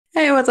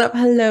Hey, what's up?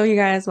 Hello, you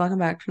guys. Welcome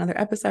back to another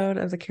episode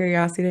of the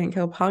Curiosity Didn't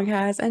Kill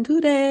podcast. And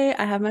today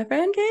I have my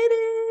friend Katie.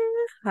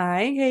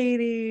 Hi,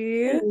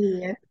 Katie.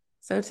 Hey,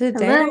 So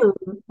today hello.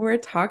 we're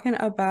talking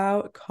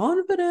about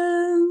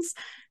confidence.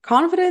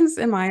 Confidence,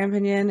 in my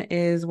opinion,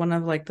 is one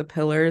of like the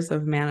pillars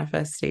of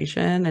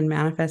manifestation and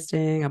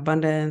manifesting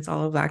abundance,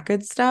 all of that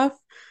good stuff.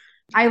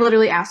 I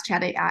literally asked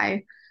Chat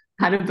AI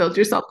how to build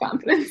your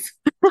self-confidence.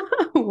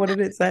 What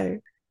did it say?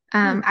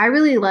 I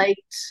really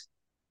liked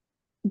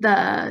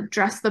the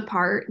dress the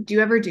part. Do you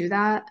ever do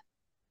that?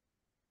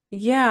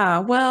 Yeah,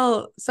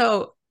 well,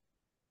 so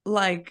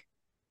like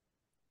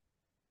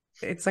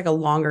it's like a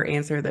longer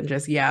answer than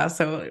just yeah.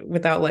 So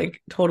without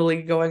like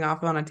totally going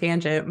off on a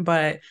tangent,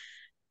 but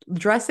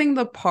dressing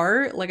the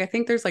part, like I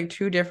think there's like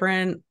two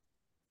different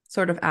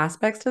sort of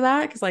aspects to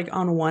that. Cause like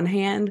on one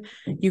hand,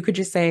 you could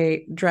just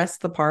say dress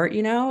the part,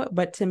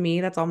 but to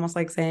me, that's almost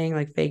like saying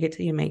like fake it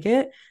till you make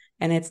it.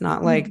 And it's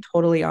not like Mhm.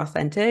 totally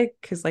authentic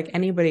because like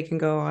anybody can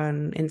go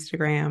on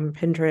Instagram,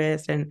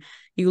 Pinterest, and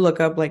you look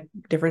up like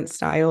different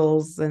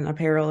styles and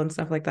apparel and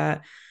stuff like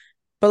that,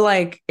 but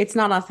like it's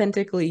not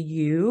authentically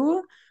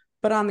you.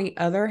 But on the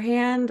other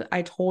hand,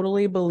 I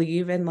totally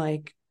believe in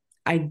like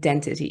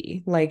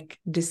identity, like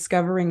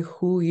discovering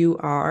who you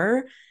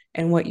are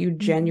and what you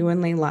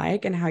genuinely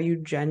like and how you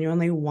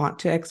genuinely want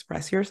to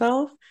express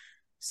yourself.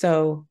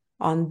 So,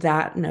 on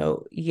that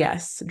note,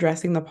 yes,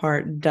 dressing the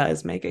part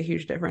does make a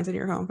huge difference in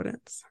your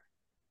confidence.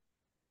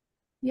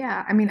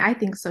 Yeah, I mean, I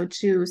think so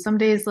too. Some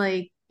days,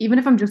 like, even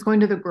if I'm just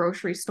going to the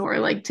grocery store,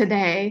 like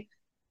today,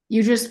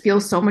 you just feel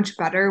so much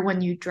better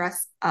when you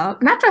dress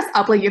up. Not dress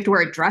up like you have to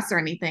wear a dress or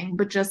anything,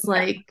 but just Yeah.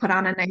 like put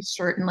on a nice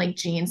shirt and like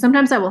jeans.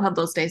 Sometimes I will have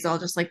those days I'll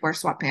just like wear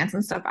sweatpants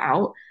and stuff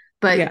out,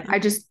 but Yeah. I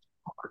just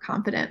feel more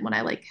confident when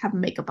I like have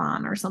makeup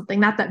on or something.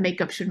 Not that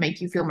makeup should make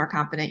you feel more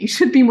confident. You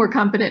should be more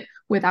confident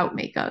without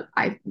makeup.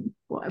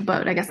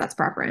 But I guess that's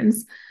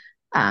preference.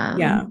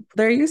 Yeah, Um,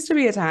 there used to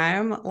be a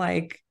time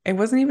like it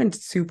wasn't even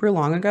super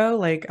long ago.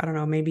 Like, I don't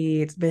know,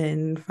 maybe it's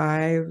been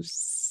five,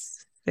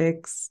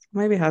 six,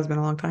 maybe it has been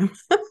a long time.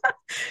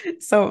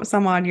 So,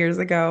 some odd years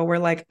ago, where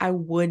like I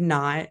would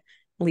not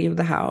leave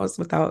the house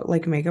without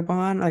like makeup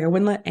on. Like, I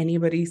wouldn't let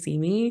anybody see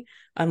me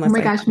oh unless my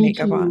I had gosh, me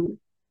makeup on. too.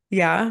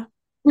 Yeah.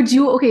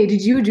 Okay,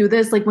 did you do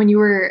this like when you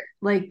were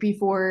like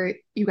before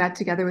you got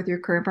together with your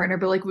current partner,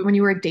 but like when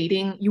you were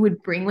dating, you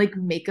would bring like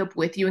makeup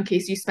with you in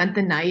case you spent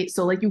the night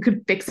so like you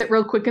could fix it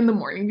real quick in the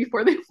morning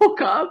before they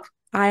woke up?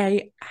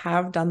 I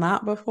have done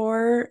that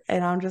before,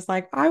 and I'm just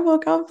like, I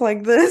woke up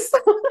like this.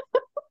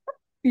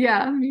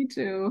 Yeah, me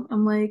too.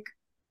 I'm like,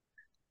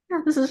 yeah,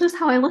 this is just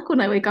how I look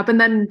when I wake up.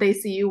 And then they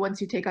see you once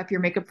you take off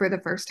your makeup for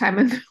the first time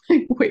and they're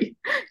like, wait,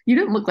 you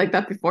didn't look like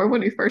that before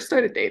when we first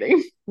started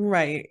dating.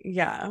 Right.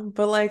 Yeah.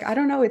 But like, I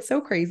don't know. It's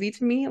so crazy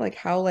to me, like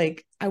how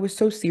like I was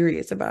so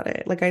serious about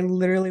it. Like I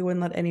literally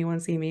wouldn't let anyone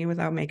see me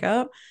without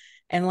makeup.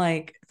 And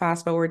like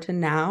fast forward to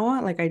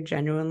now, like I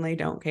genuinely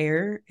don't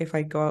care if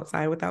I go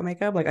outside without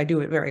makeup. Like I do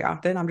it very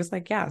often. I'm just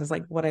like, yeah, this is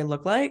like what I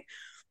look like.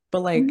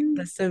 But like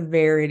the Mhm.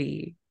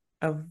 severity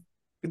of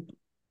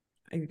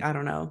I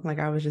don't know. Like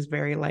I was just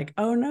very like,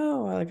 oh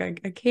no, like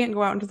I can't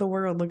go out into the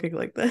world looking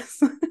like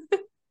this.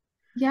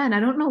 Yeah, and I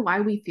don't know why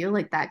we feel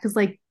like that because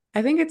like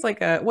I think it's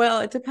like a,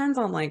 well, it depends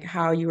on like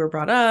how you were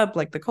brought up,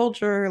 like the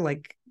culture,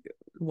 like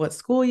what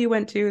school you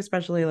went to,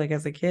 especially like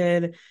as a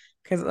kid.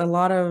 Because a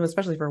lot of,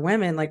 especially for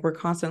women, like we're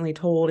constantly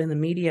told in the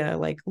media,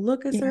 like,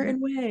 look a yeah. certain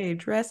way,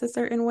 dress a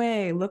certain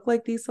way, look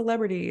like these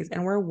celebrities.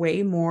 And we're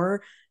way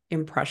more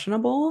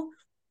impressionable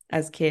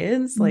as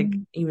kids, like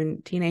Mhm.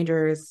 even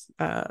teenagers,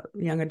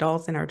 young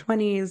adults in our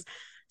 20s.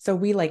 So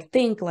we like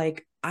think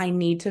like, I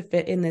need to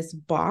fit in this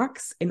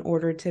box in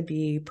order to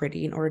be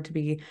pretty, in order to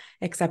be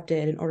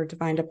accepted, in order to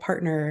find a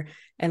partner.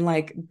 And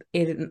like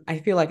it, I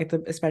feel like at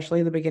the,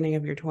 especially the beginning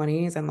of your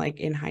 20s and like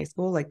in high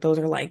school, like those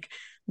are like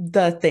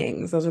the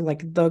things, those are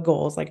like the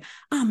goals. Like,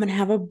 I'm gonna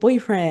have a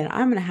boyfriend,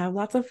 I'm gonna have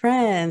lots of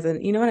friends,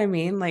 and you know what I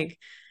mean? Like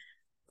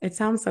it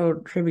sounds so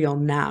trivial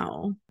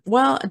now.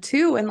 Well,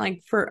 too, and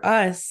like for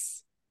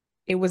us,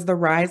 it was the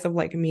rise of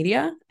like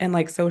media and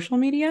like social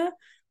media.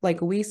 Like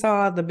we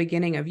saw the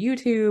beginning of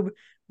YouTube,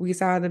 we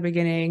saw the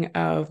beginning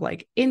of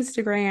like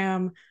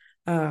Instagram,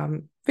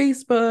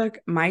 Facebook,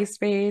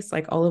 MySpace,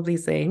 like all of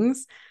these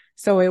things.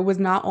 So it was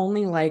not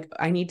only like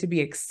I need to be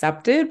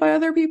accepted by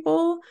other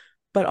people,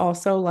 but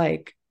also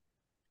like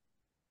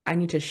I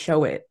need to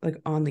show it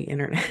like on the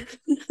internet.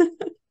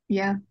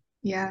 Yeah,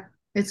 yeah.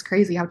 It's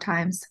crazy how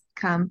times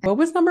come. What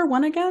was number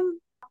one again?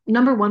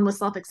 Number one was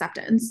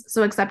self-acceptance.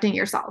 So accepting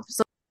yourself.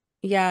 So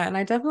Yeah, and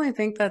I definitely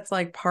think that's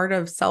like part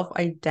of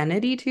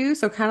self-identity too.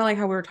 So kind of like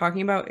how we were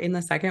talking about in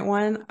the second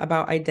one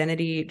about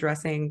identity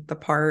dressing the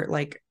part,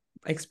 like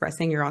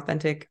expressing your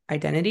authentic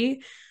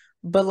identity.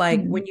 But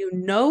like mm, when you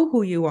know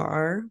who you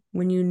are,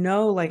 when you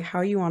know like how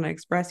you want to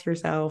express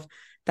yourself,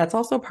 that's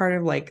also part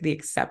of like the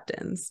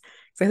acceptance.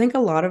 So I think a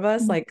lot of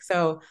us mm, like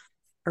so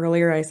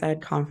earlier I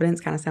said confidence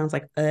kind of sounds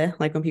like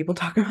when people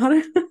talk about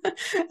it.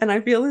 And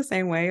I feel the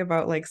same way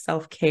about like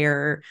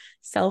self-care,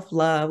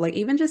 self-love. Like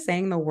even just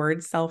saying the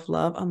word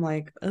self-love, I'm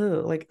like,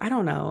 oh, like I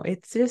don't know.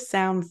 It just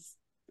sounds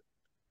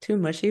too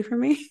mushy for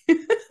me.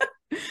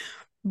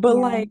 But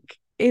Yeah. like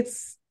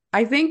it's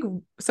I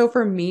think so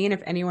for me, and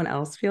if anyone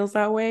else feels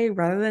that way,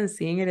 rather than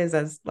seeing it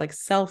as like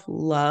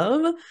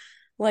self-love,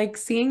 like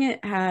seeing it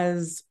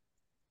as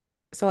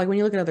so like when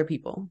you look at other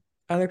people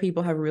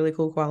have really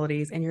cool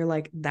qualities and you're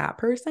like, that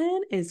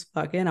person is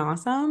fucking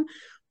awesome.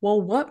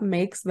 Well, what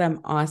makes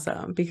them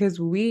awesome? Because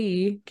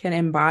we can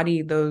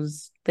embody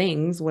those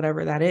things,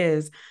 whatever that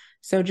is.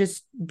 So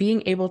just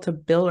being able to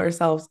build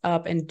ourselves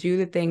up and do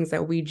the things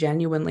that we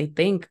genuinely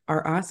think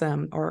are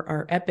awesome or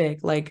are epic.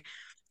 Like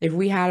if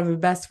we have a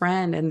best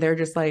friend and they're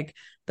just like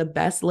the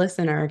best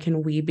listener,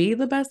 can we be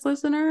the best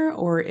listener?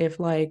 Or if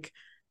like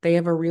they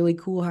have a really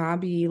cool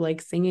hobby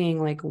like singing,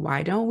 like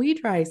why don't we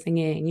try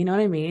singing? You know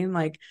what I mean?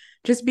 Like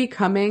just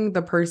becoming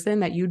the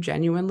person that you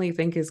genuinely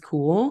think is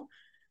cool.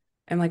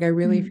 And like I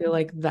really feel Mhm.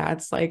 like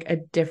that's like a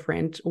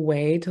different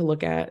way to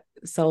look at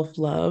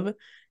self-love,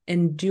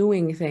 and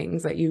doing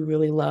things that you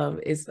really love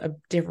is a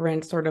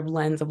different sort of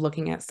lens of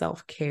looking at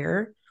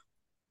self-care.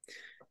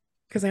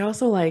 Because I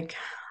also like,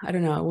 I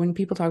don't know, when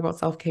people talk about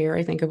self-care,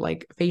 I think of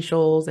like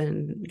facials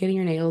and getting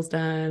your nails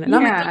done. And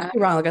I'm like, don't Yeah. get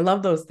me wrong, like I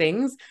love those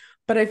things,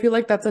 but I feel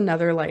like that's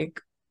another like,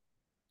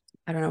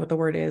 I don't know what the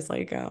word is,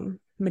 like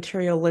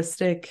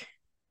materialistic,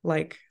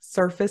 like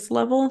surface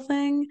level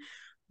thing.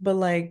 But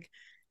like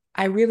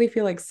I really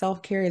feel like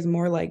self-care is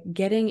more like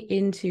getting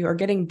into or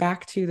getting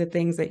back to the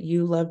things that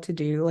you love to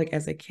do like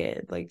as a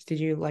kid. Like did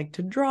you like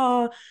to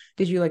draw?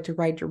 Did you like to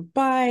ride your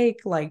bike?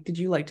 Like did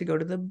you like to go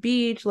to the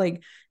beach?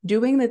 Like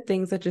doing the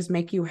things that just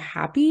make you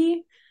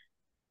happy.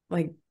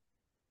 Like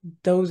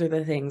those are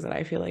the things that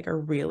I feel like are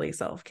really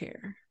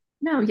self-care.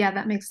 No, yeah,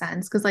 that makes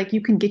sense. Because like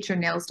you can get your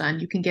nails done,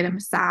 you can get a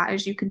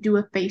massage, you can do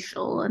a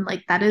facial, and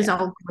like that is Yeah.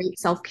 all great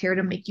self-care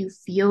to make you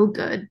feel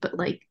good. But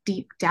like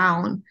deep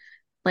down,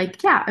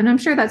 like yeah, and I'm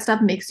sure that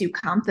stuff makes you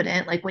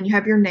confident. Like when you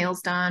have your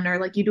nails done or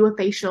like you do a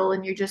facial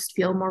and you just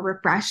feel more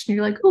refreshed and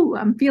you're like, oh,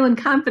 I'm feeling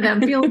confident,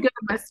 I'm feeling good,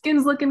 my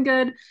skin's looking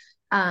good.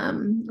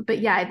 But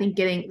yeah, I think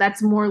getting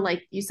that's more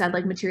like you said,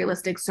 like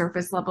materialistic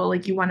surface level.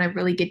 Like you want to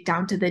really get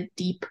down to the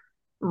deep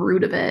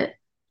root of it.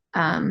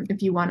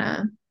 If you want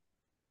to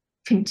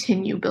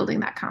continue building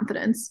that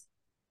confidence.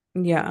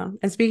 Yeah.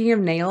 And speaking of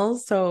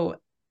nails, so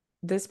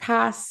this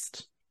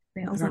past,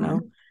 I Nails don't know,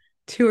 on.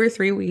 2 or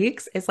 3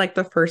 weeks, it's like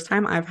the first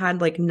time I've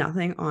had like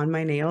nothing on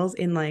my nails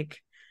in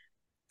like,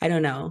 I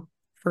don't know,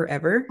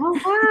 forever.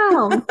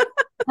 Oh, wow.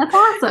 That's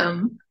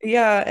awesome.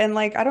 Yeah. And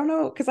like, I don't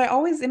know, because I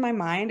always in my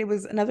mind, it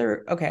was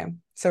another, okay,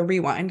 so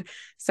rewind.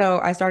 So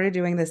I started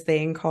doing this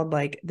thing called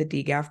like the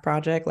DGAF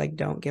project, like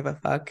don't give a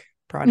fuck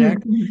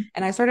project. Mm-hmm.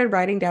 And I started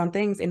writing down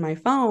things in my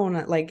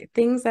phone, like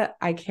things that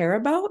I care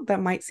about that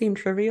might seem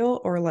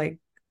trivial or like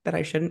that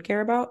I shouldn't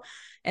care about.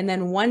 And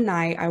then one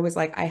night I was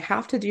like, I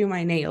have to do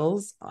my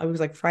nails. It was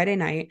like Friday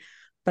night,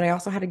 but I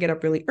also had to get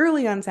up really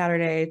early on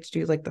Saturday to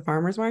do like the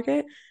farmer's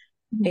market.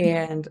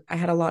 And I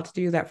had a lot to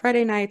do that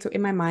Friday night. So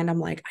in my mind, I'm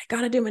like, I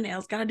gotta do my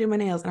nails, gotta do my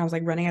nails. And I was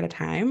like running out of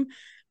time.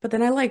 But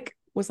then I like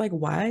was like,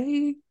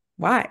 why?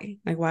 Why?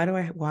 Like, why do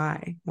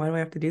I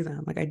have to do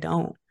them? Like, I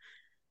don't,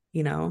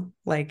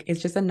 like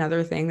it's just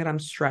another thing that I'm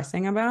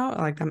stressing about.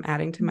 Like I'm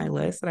adding to my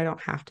list that I don't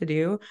have to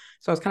do.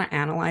 So I was kind of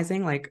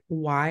analyzing like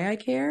why I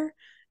care.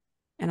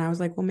 And I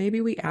was like, well,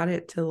 maybe we add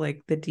it to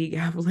like the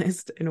DGAF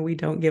list and we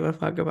don't give a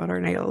fuck about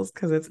our nails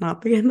because it's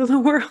not the end of the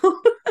world.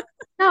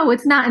 No,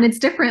 it's not. And it's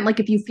different. Like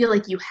if you feel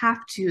like you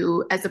have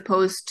to, as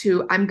opposed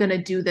to, I'm going to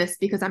do this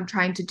because I'm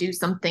trying to do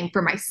something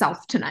for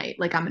myself tonight.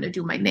 Like I'm going to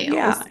do my nails.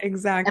 Yeah, But if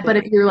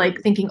exactly. you're like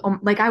thinking, oh,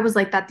 like I was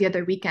like that the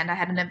other weekend, I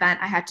had an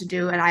event I had to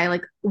do and I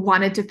like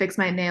wanted to fix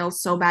my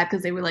nails so bad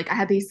because they were like, I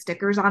had these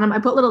stickers on them. I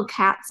put little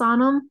cats on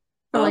them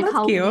for Oh, like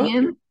that's cute.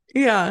 Halloween.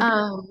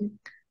 Yeah.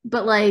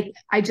 But like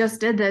I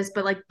just did this,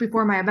 but like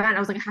before my event, I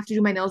was like, I have to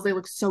do my nails. They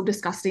look so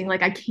disgusting.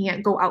 Like I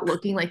can't go out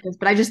looking like this,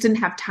 but I just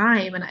didn't have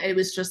time. And it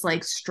was just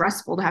like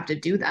stressful to have to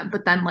do them.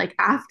 But then like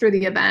after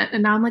the event,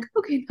 and now I'm like,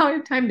 okay, now I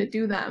have time to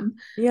do them.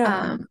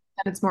 Yeah. And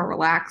it's more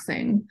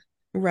relaxing.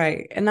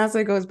 Right. And that's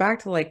what goes back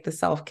to like the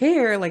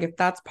self-care. Like if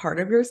that's part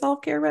of your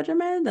self-care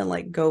regimen, then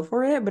like go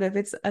for it. But if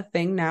it's a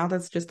thing now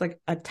that's just like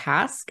a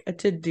task, a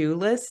to-do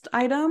list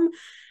item,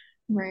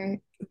 Right.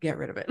 get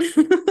rid of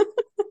it.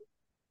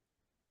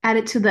 Add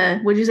it to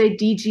the, would you say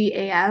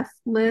DGAF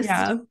list?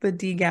 Yeah, the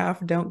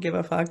DGAF don't give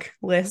a fuck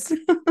list.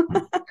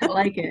 I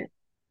like it.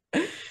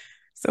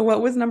 So what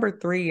was number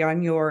 3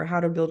 on your how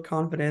to build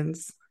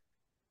confidence?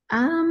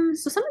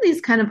 So some of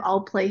these kind of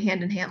all play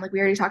hand in hand. Like we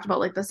already talked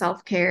about like the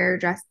self-care,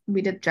 dress,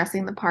 we did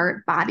dressing the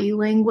part, body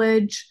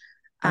language.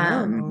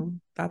 Um, Oh,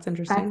 that's That's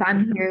interesting.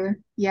 on here.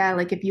 Yeah,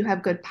 like if you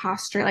have good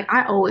posture, like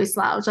I always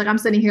slouch. Like I'm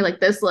sitting here like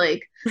this,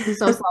 like so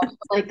slouched.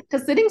 Like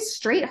because sitting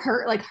straight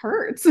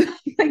hurts.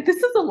 Like this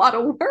is a lot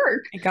of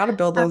work. You got to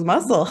build those Um,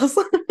 muscles.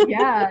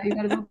 yeah, you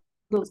gotta build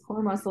those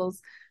core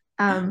muscles.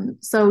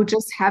 So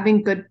just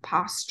having good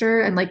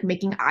posture and like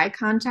making eye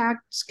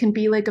contact can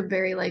be like a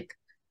very like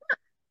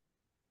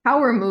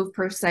power move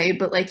per se,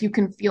 but like you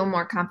can feel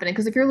more confident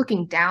because if you're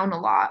looking down a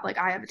lot, like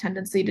I have a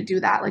tendency to do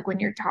that, like when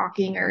you're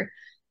talking or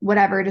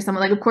whatever to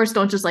someone, like of course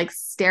don't just like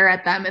stare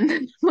at them and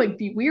then like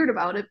be weird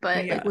about it,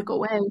 but like Yeah. look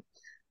away.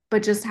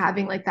 But just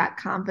having like that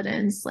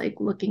confidence, like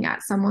looking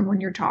at someone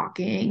when you're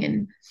talking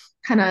and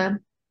kind of,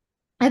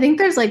 I think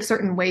there's like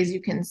certain ways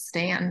you can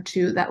stand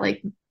too that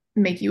like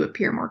make you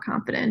appear more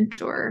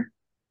confident or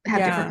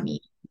have different Yeah.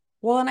 meanings.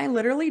 Well, and I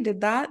literally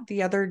did that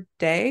the other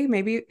day.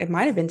 Maybe it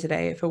might have been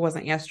today if it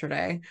wasn't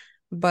yesterday.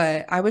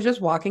 But I was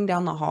just walking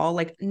down the hall,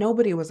 like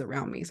nobody was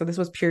around me. So this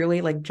was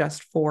purely like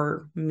just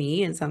for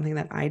me and something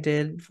that I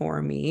did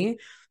for me.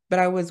 But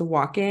I was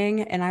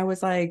walking and I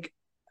was like,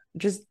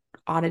 just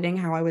auditing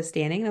how I was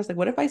standing. And I was like,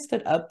 what if I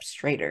stood up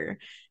straighter?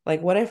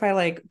 Like, what if I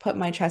like put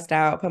my chest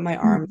out, put my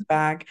arms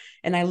back?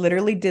 And I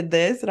literally did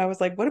this. And I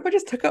was like, what if I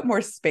just took up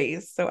more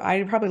space? So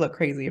I probably look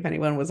crazy if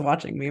anyone was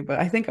watching me, but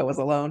I think I was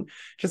alone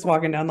just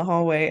walking down the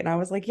hallway. And I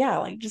was like, yeah,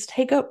 like just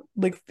take up,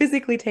 like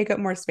physically take up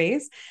more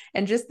space.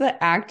 And just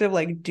the act of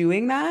like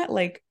doing that,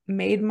 like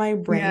made my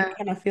brain Yeah.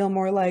 kind of feel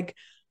more like,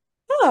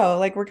 oh,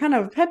 like we're kind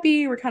of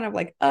peppy, we're kind of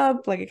like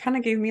up, like it kind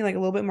of gave me like a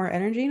little bit more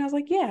energy. And I was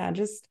like, yeah,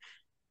 just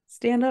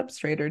stand up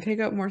straighter, take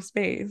up more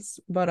space.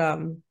 But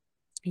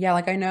yeah,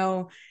 like I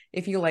know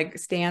if you like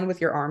stand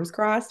with your arms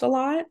crossed a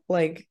lot,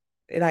 like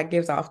that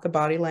gives off the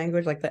body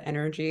language, like the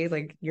energy,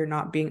 like you're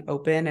not being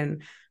open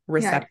and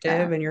Yeah. Yeah.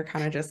 receptive and you're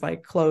kind of just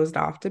like closed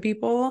off to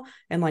people.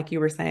 And like you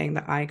were saying,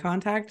 the eye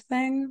contact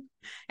thing.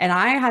 And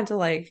I had to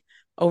like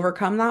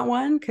overcome that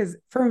one because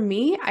for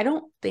me, I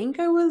don't think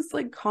I was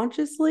like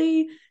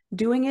consciously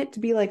doing it to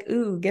be like,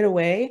 ooh, get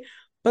away.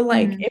 But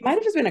like Mhm. it might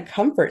have just been a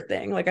comfort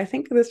thing. Like I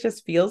think this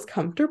just feels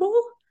comfortable,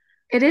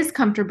 It is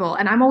comfortable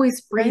and I'm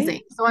always right?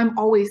 freezing. So I'm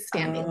always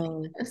standing like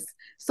Oh, this.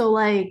 So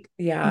like,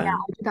 yeah, yeah.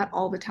 I do that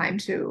all the time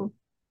too.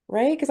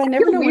 Right? Because I I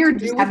never feel know what to weird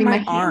do just with having my my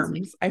hands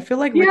like, arms. I feel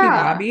like Ricky yeah.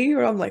 Bobby,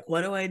 where I'm like,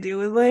 what do I do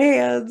with my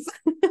hands?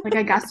 Like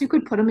I guess you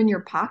could put them in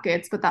your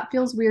pockets, but that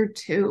feels weird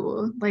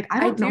too. Like I I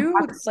don't know do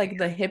how with to like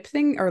the stand. hip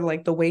thing or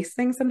like the waist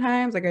thing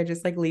sometimes. Like I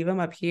just like leave them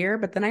up here,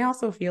 but then I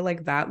also feel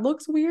like that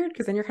looks weird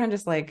because then you're kind of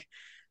just like,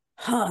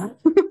 huh.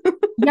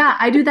 Yeah,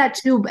 I do that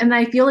too. And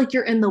I feel like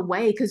you're in the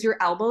way because your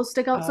elbows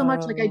stick out so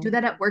much. Like I do Oh,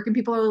 that at work and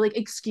people are like,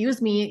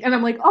 excuse me. And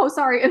I'm like, oh,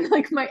 sorry. And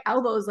like my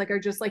elbows like are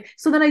just like,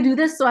 so then I do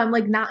this. So I'm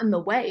like not in the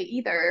way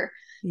either.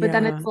 But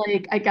then yeah. it's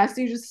like, I guess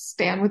you just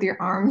stand with your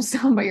arms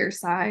down by your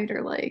side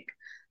or like,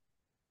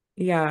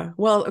 Yeah.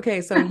 Well,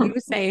 okay. So you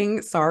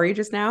saying sorry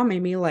just now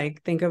made me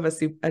like think of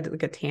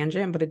like a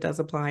tangent, but it does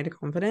apply to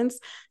confidence.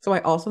 So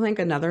I also think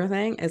another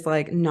thing is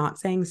like not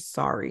saying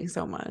sorry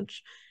so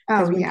much. oh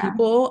Because when yeah.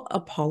 people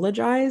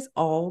apologize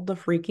all the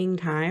freaking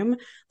time,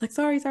 like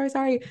sorry, sorry,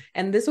 sorry.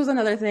 And this was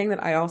another thing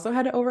that I also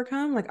had to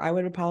overcome. Like I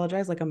would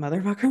apologize like a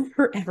motherfucker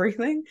for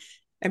everything.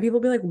 And people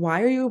be like,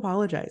 why are you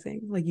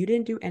apologizing? Like you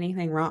didn't do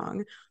anything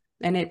wrong.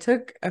 And it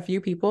took a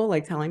few people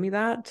like telling me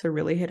that to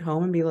really hit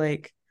home and be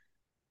like,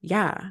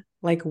 yeah,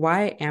 like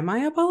why am I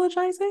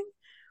apologizing?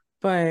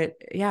 But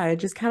yeah, it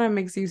just kind of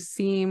makes you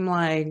seem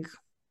like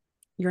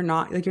you're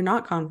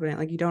not confident,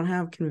 like you don't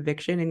have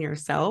conviction in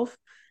yourself.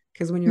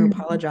 Because when you Mhm.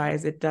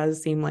 apologize, it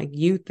does seem like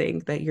you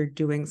think that you're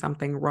doing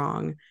something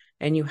wrong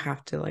and you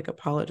have to like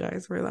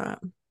apologize for that.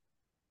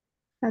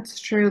 That's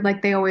true.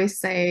 Like they always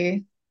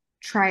say,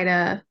 try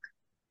to,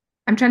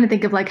 I'm trying to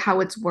think of like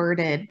how it's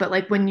worded, but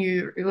like when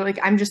you like,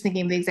 I'm just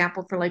thinking of the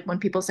example for like when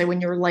people say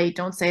when you're late,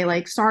 don't say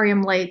like, sorry,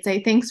 I'm late.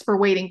 Say thanks for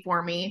waiting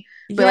for me.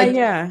 But Yeah, like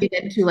yeah. get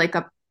into like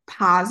a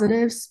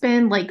positive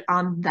spin like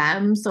on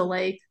them. So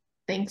like,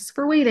 thanks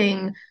for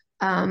waiting.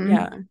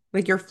 Yeah.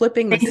 Like you're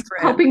flipping the Thanks for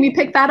script. helping me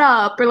pick that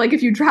up. Or like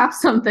if you drop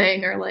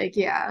something or like,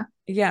 yeah.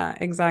 Yeah,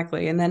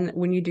 exactly. And then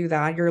when you do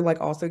that, you're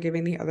like also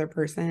giving the other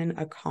person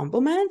a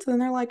compliment. And then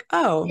they're like,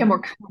 Yeah, oh,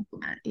 more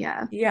compliment.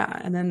 Yeah. yeah.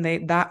 And then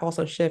that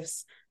also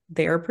shifts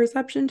their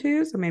perception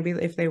too. So maybe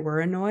if they were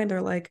annoyed,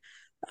 they're like,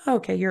 oh,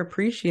 okay, you're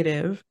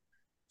appreciative.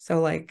 So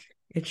like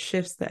it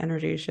shifts the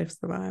energy, shifts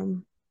the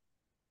vibe.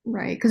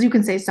 Right. Because you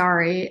can say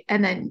sorry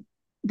and then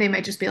they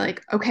might just be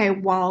like, okay,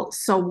 well,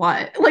 so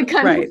what? Like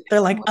kind of Right. They're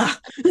like, ah,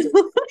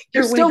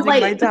 you're you're still wasting my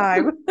late.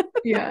 time.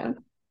 Yeah.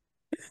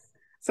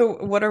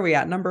 So what are we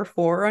at? Number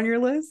 4 on your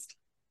list?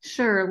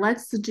 Sure.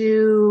 Let's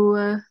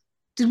do,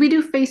 did we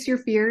do face your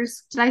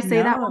fears? Did I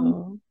say that one?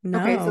 No,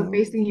 Okay, so no.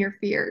 facing your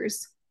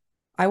fears.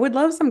 I would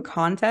love some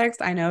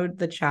context. I know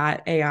the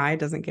chat AI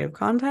doesn't give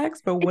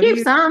context, but It what do gave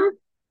you, some.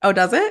 oh,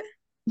 does it?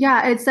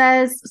 Yeah, it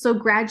says so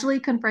gradually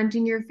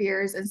confronting your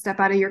fears and step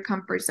out of your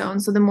comfort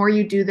zone. So the more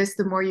you do this,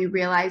 the more you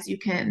realize you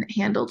can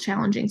handle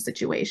challenging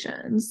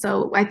situations.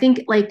 So I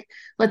think like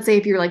let's say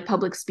if you're like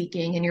public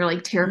speaking and you're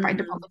like terrified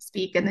to Mm, public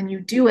speak and then you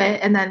do it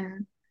and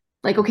then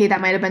like okay, that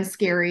might have been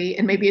scary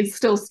and maybe it's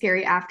still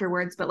scary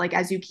afterwards, but like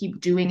as you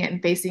keep doing it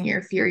and facing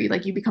your fear,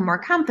 you become more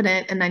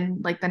confident and then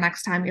like the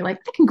next time you're like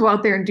I can go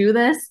out there and do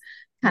this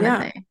kind of yeah,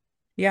 thing.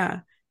 yeah.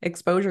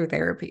 Exposure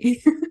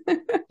therapy.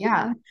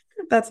 Yeah.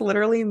 That's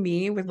literally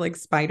me with like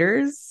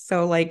spiders.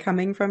 So like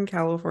coming from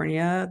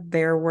California,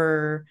 there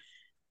were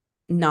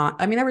not,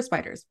 I mean, there were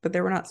spiders, but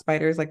there were not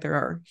spiders like there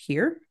are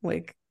here.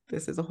 Like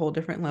this is a whole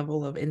different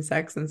level of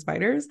insects and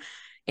spiders.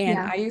 And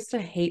Yeah. I used to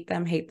hate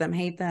them, hate them,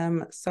 hate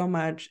them so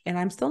much. And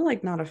I'm still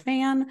like not a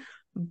fan,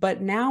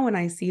 But now when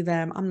I see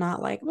them, I'm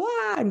not like, blah,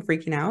 I'm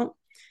freaking out.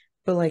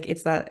 But like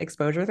it's that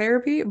exposure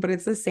therapy, but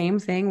it's the same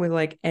thing with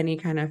like any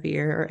kind of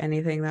fear or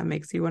anything that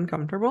makes you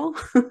uncomfortable.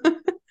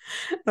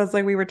 That's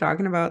like we were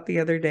talking about the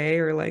other day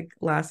or like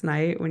last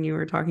night when you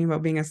were talking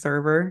about being a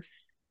server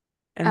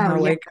and Oh how yeah.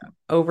 like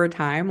over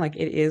time like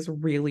it is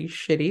really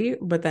shitty,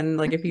 but then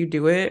like if you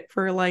do it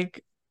for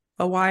like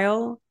a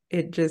while,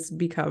 it just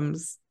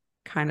becomes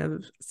kind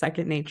of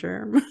second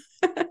nature.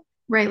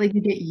 Right, like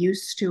you get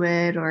used to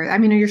it, or I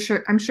mean,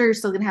 I'm sure you're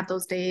still gonna have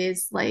those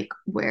days like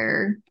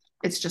where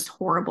it's just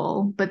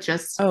horrible, but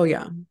just Oh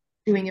yeah.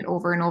 doing it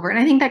over and over. And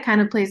I think that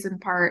kind of plays in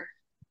part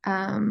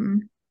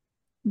um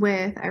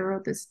with I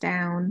wrote this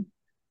down.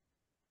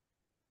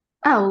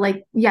 Oh,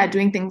 like yeah,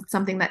 doing things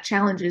something that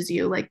challenges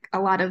you. Like a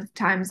lot of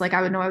times, like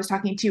I would know I was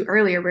talking to you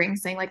earlier, Bring,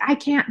 saying like I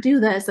can't do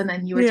this, and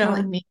then you were Yeah.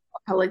 telling me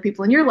how like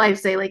people in your life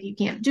say like you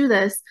can't do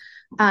this.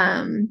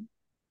 Um,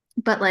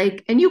 but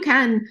like, and you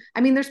can.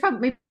 I mean, there's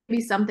probably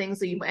maybe some things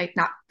that you might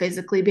not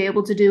physically be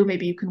able to do.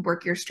 Maybe you can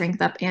work your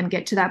strength up and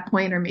get to that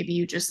point, or maybe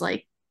you just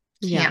like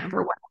can't Yeah.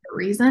 for whatever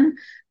reason.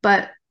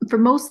 But for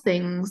most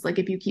things, like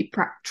if you keep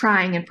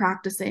trying and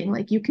practicing,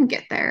 like you can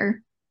get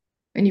there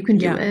and you can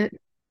do Yeah. it.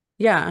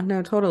 Yeah,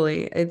 no,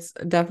 totally. It's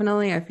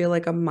definitely, I feel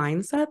like a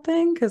mindset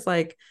thing because,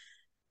 like,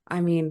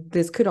 I mean,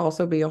 this could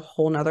also be a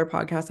whole nother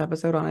podcast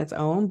episode on its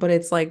own, but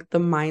it's like the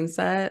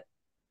mindset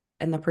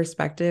and the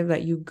perspective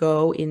that you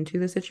go into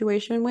the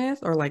situation with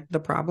or like the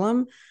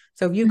problem.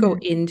 So if you go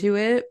Mhm. into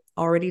it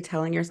already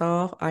telling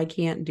yourself, I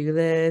can't do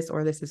this,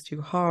 or this is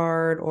too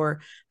hard,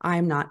 or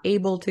I'm not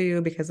able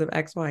to because of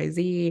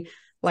XYZ,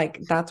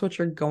 like that's what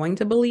you're going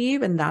to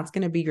believe. And that's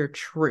going to be your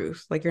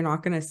truth. Like you're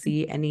not going to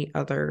see any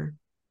other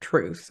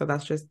truth. So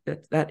that's just,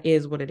 that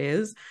is what it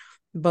is.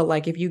 But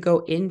like if you go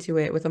into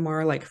it with a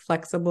more like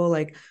flexible,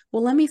 like,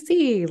 well, let me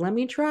see, let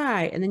me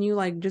try. And then you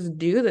like just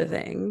do the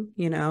thing,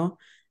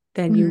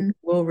 then you Mhm.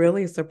 will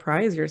really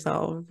surprise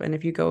yourself. And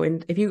if you go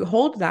in, if you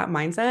hold that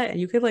mindset,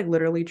 you could like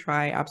literally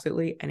try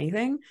absolutely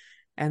anything,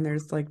 and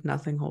there's like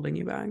nothing holding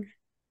you back.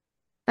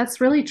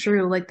 That's really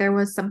true. Like there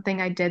was something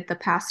I did the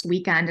past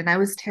weekend and I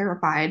was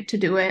terrified to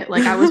do it.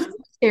 Like I was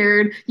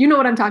scared. You know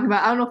what I'm talking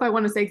about. I don't know if I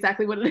want to say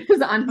exactly what it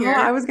is on Oh,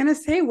 I here. was gonna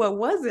say what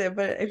was it,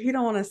 but if you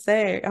don't want to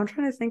say, I'm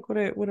trying to think what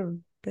it would have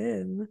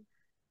been.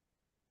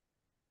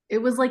 It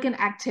was like an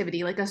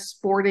activity, like a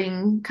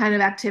sporting kind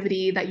of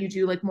activity that you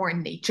do like more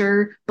in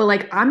nature. But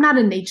like I'm not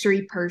a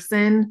naturey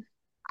person.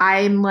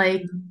 I'm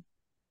like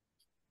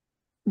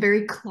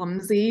very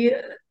clumsy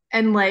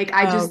and like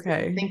I Oh, just didn't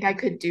okay. think I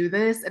could do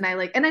this. And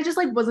I just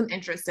like wasn't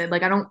interested.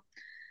 Like I don't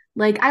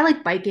like I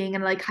like biking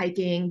and I like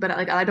hiking, but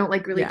like I don't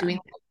like really Yeah. doing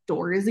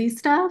outdoorsy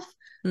stuff.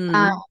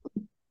 Um, Mm.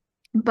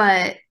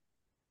 but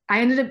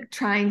I ended up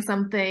trying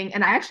something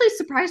and I actually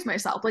surprised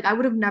myself. Like I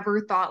would have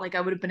never thought like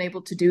I would have been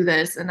able to do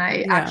this. And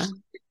I Yeah. actually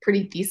did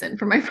pretty decent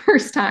for my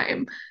first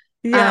time.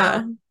 Um,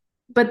 Yeah.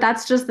 but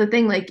that's just the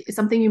thing, like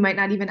something you might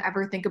not even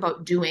ever think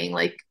about doing.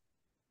 Like,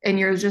 and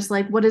you're just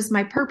like, what is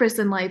my purpose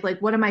in life?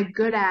 Like, what am I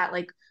good at?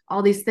 Like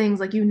all these things,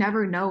 like you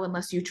never know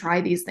unless you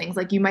try these things.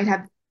 Like you might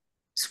have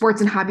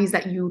sports and hobbies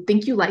that you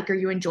think you like or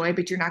you enjoy,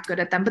 but you're not good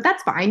at them. But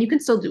that's fine. You can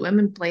still do them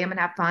and play them and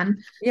have fun.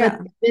 But Yeah.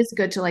 it is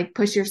good to like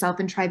push yourself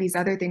and try these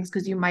other things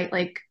because you might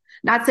like,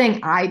 not saying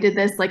I did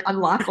this, like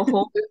unlock a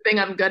whole new thing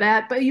I'm good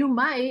at, but you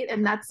might.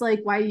 And that's like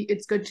why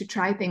it's good to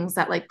try things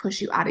that like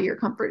push you out of your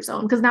comfort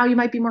zone because now you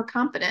might be more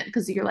confident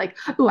because you're like,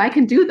 oh, I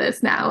can do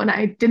this now. And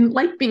I didn't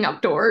like being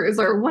outdoors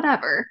or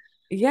whatever.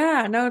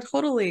 Yeah, no,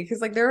 totally.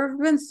 Because like there have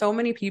been so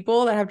many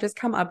people that have just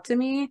come up to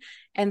me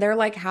and they're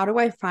like, how do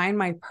I find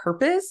my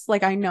purpose?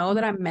 Like, I know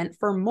that I'm meant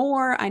for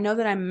more. I know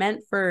that I'm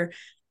meant for,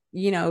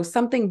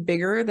 something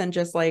bigger than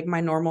just like my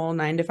normal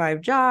 9 to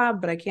 5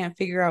 job, but I can't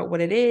figure out what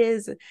it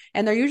is.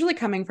 And they're usually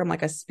coming from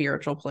like a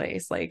spiritual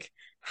place. Like,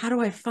 how do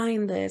I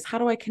find this? How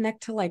do I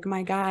connect to like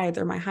my guides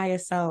or my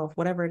highest self,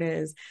 whatever it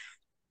is?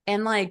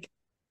 And like,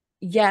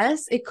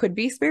 yes, it could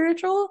be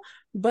spiritual,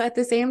 but at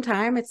the same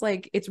time, it's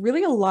like, it's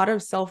really a lot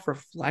of self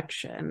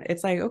reflection.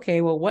 It's like,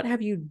 okay, well, what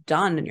have you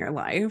done in your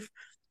life?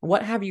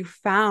 What have you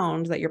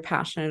found that you're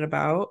passionate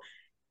about?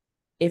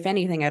 If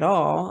anything at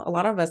all? A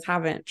lot of us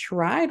haven't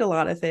tried a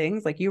lot of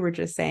things, like you were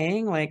just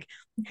saying. Like,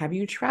 have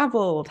you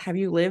traveled? Have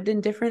you lived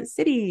in different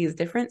cities,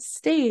 different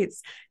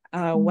states?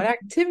 What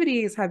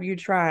activities have you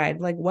tried?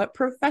 Like, what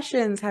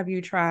professions have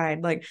you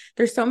tried? Like,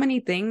 there's so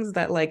many things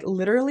that, like,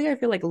 literally, I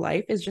feel like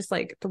life is just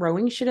like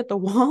throwing shit at the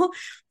wall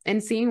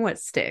and seeing what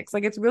sticks.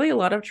 Like, it's really a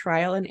lot of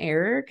trial and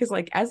error because,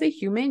 like, as a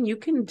human, you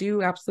can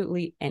do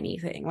absolutely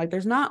anything. Like,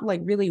 there's not like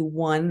really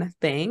one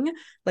thing,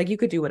 like, you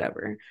could do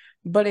whatever,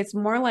 but it's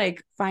more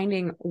like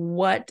finding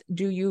what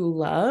do you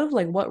love,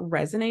 like what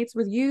resonates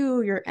with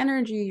you, your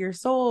energy, your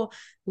soul,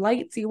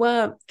 lights you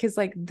up. Because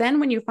like then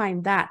when you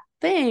find that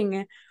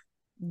thing,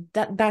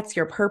 that's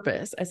your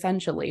purpose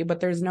essentially, but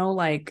there's no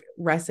like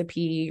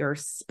recipe or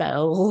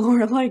spell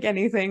or like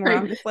anything where Right.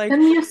 I'm just like,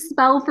 Send me a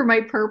spell for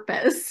my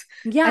purpose.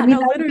 I yeah, mean, no,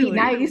 that would be literally.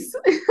 nice.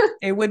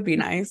 It would be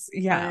nice.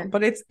 Yeah,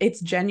 But but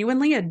it's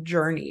genuinely a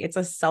journey. It's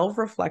a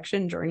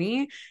self-reflection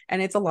journey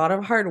and it's a lot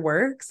of hard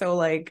work. So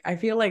like I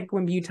feel like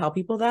when you tell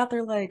people that,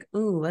 they're like,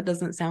 "Ooh, that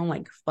doesn't sound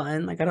like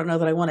fun. Like I don't know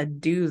that I want to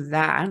do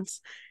that."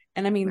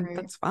 And I mean, right.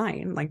 that's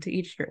fine. Like to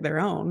each their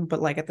own,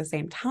 but like at the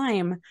same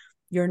time,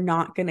 you're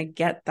not going to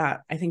get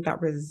that I think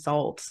that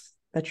result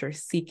that you're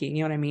seeking.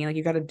 You know what I mean? Like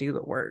you got to do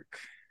the work.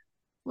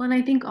 Well, and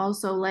I think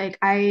also like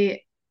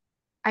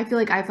I feel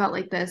like I felt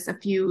like this a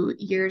few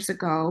years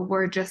ago,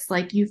 where just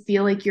like you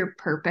feel like your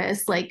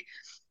purpose, like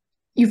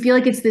you feel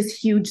like it's this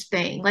huge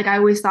thing. Like I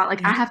always thought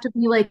like I Yeah. have to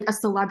be like a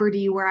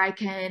celebrity where I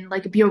can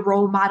like be a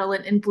role model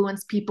and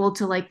influence people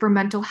to like for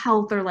mental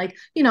health or like,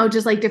 you know,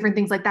 just like different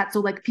things like that.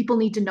 So like people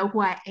need to know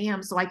who I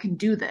am so I can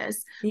do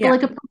this. But Yeah.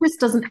 like a purpose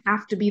doesn't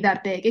have to be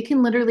that big. It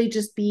can literally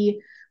just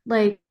be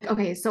like,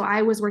 okay, so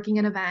I was working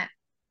an event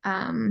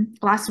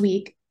last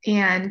week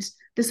and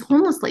this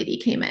homeless lady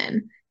came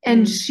in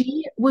and Mm.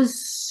 she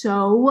was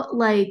so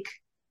like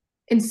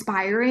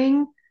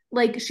inspiring.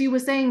 Like she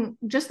was saying,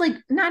 just like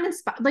not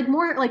inspired, like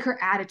more like her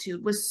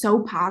attitude was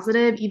so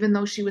positive, even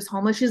though she was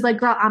homeless. She's like,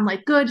 girl, I'm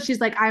like good.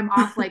 She's like, I'm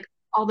off like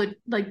all the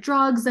like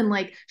drugs and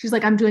like she's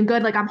like, I'm doing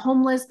good. Like I'm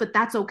homeless, but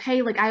that's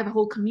okay. Like I have a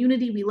whole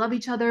community. We love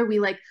each other.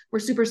 We're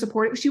super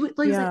supportive. She was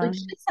like Yeah.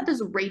 she just had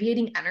this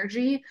radiating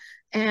energy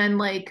and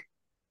like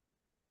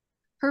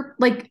her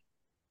like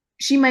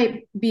she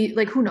might be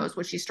like who knows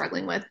what she's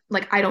struggling with,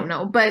 like I don't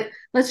know, but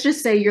let's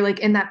just say you're like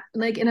in that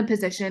like in a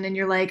position and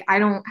you're like I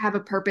don't have a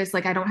purpose,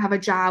 like I don't have a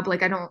job,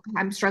 like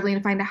I'm struggling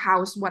to find a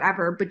house,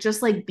 whatever, but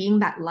just like being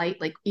that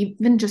light, like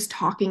even just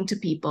talking to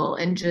people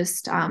and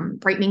just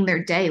brightening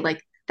their day,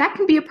 like that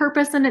can be a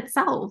purpose in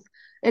itself.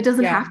 It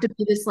doesn't Yeah. have to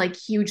be this like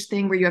huge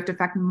thing where you have to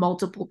affect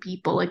multiple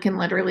people. It can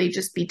literally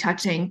just be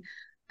touching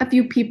a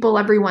few people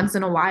every once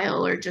in a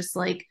while, or just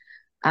like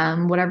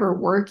whatever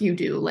work you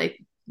do, like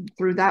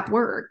through that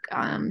work.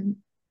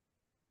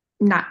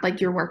 Not like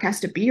your work has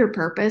to be your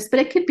purpose, but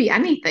it could be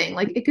anything.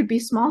 Like it could be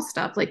small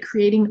stuff like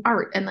creating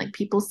art and like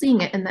people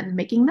seeing it and then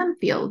making them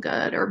feel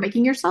good or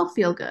making yourself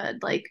feel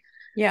good. Like I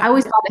Yeah.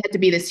 always thought it had to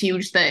be this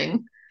huge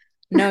thing.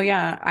 No,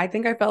 yeah. I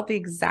think I felt the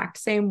exact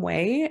same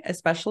way,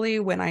 especially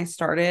when I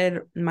started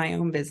my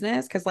own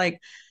business. Cause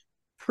like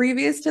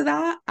previous to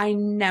that, I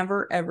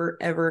never, ever,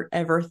 ever,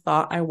 ever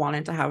thought I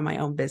wanted to have my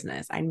own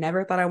business. I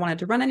never thought I wanted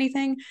to run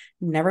anything,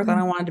 never thought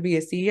I wanted to be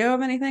a CEO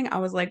of anything. I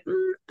was like,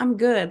 I'm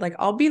good. Like,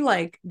 I'll be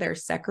like their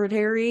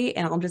secretary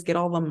and I'll just get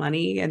all the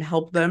money and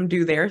help them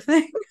do their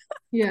thing.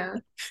 Yeah.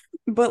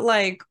 But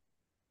like,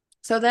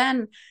 so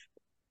then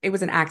it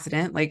was an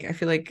accident. Like, I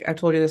feel like I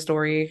told you the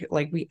story.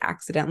 Like, we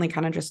accidentally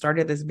kind of just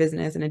started this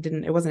business and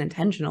it wasn't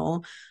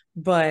intentional.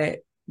 But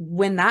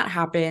when that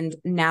happened,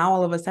 now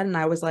all of a sudden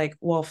I was like,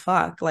 well,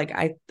 fuck, like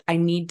I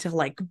need to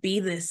like be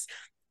this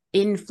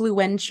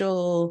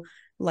influential,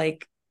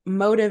 like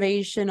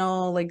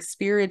motivational, like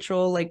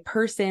spiritual, like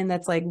person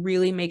that's like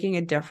really making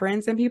a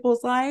difference in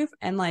people's life.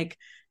 And like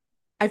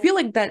I feel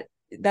like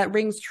that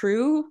rings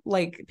true.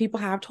 Like people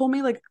have told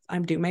me like I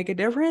do make a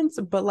difference,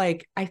 but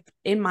like I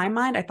in my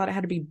mind I thought it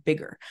had to be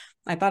bigger.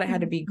 I thought it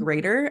had to be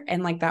greater,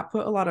 and like that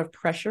put a lot of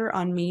pressure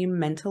on me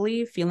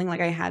mentally, feeling like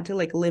I had to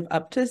like live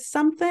up to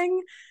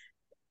something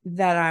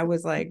that I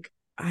was like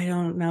I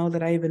don't know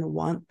that I even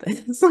want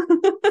this.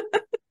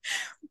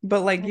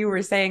 But like you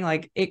were saying,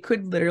 like it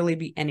could literally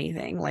be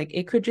anything. Like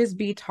it could just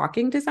be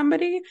talking to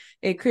somebody.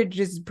 It could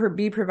just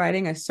be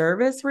providing a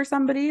service for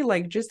somebody.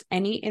 Like just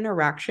any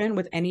interaction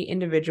with any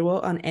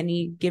individual on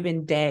any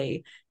given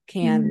day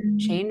can Mhm.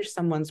 change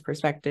someone's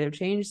perspective,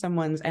 change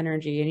someone's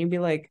energy. And you'd be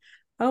like,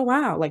 oh,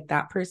 wow, like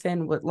that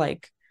person would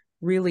like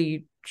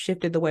really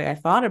shifted the way I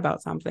thought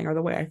about something or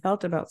the way I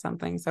felt about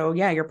something. So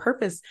yeah, your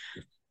purpose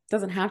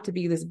doesn't have to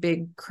be this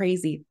big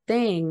crazy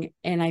thing,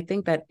 and I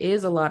think that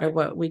is a lot of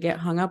what we get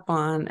hung up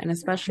on, and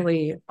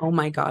especially oh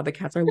my god, the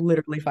cats are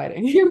literally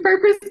fighting. Your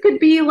purpose could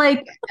be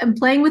like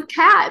playing with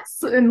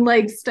cats and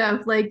like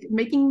stuff, like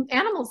making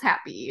animals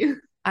happy.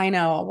 I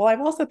know, well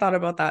I've also thought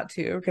about that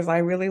too because I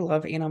really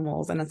love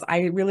animals, and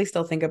I really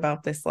still think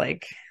about this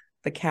like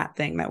the cat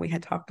thing that we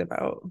had talked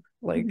about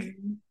like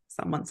Mhm.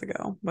 some months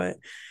ago, but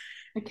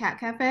A cat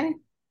cafe?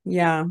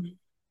 yeah,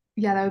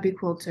 Yeah, that would be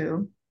cool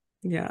too.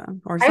 yeah,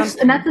 or And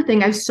something. that's the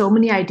thing. I have so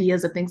many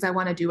ideas of things I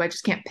want to do. I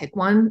just can't pick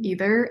one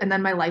either. And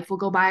then my life will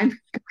go by and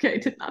okay, I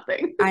did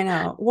nothing. I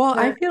know. Well,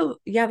 I But feel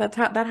yeah,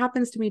 that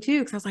happens to me too.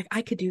 Because I was like,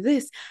 I could do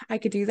this, I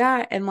could do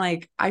that, and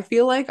like I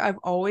feel like I've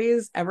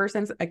always, ever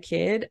since a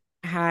kid,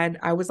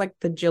 I was like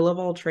the Jill of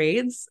all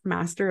trades,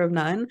 master of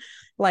none.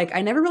 Like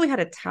I never really had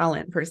a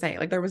talent per se.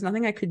 Like there was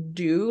nothing I could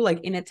do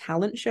like in a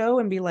talent show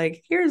and be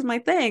like, here's my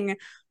thing.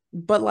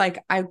 But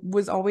like I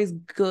was always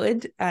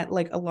good at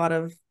like a lot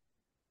of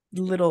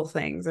little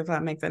things, if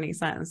that makes any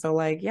sense. So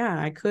like, yeah,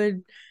 I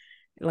could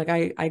like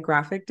I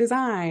graphic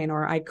design,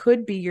 or I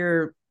could be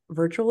your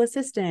virtual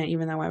assistant,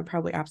 even though I would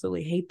probably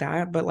absolutely hate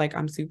that, but like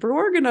I'm super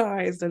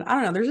organized and I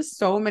don't know, there's just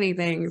so many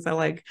things that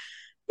like,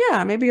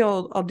 yeah, maybe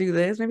I'll do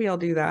this, maybe I'll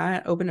do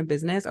that, open a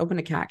business, open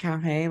a cat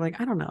cafe, like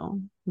I don't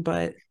know,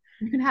 but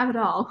You can have it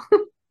all.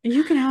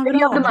 you can have If it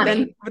you have all, the but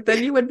money.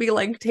 then you would be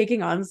like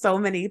taking on so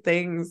many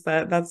things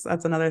that's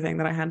another thing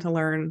that I had to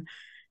learn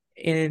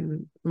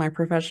in my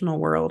professional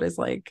world is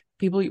like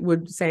people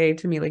would say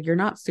to me like you're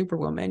not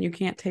superwoman, you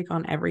can't take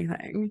on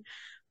everything.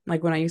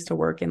 Like when I used to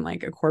work in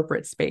like a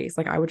corporate space,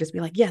 like I would just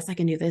be like, yes, I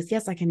can do this,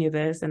 yes, I can do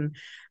this. And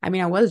I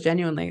mean, I was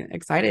genuinely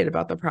excited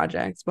about the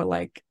projects, but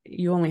like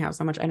you only have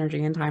so much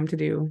energy and time to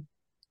do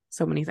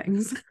so many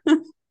things.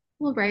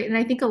 Well, right. And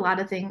I think a lot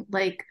of things,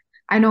 like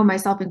I know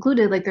myself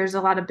included, like there's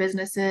a lot of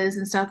businesses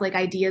and stuff, like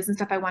ideas and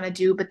stuff I want to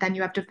do, but then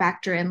you have to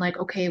factor in like,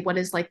 okay, what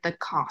is like the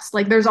cost?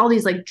 Like there's all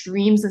these like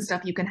dreams and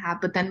stuff you can have,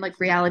 but then like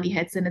reality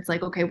hits and it's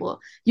like, okay, well,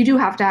 you do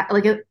have to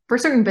like for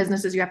certain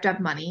businesses, you have to have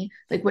money.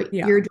 Like what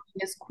Yeah. you're doing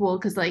is cool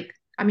because like,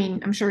 I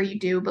mean, I'm sure you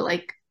do, but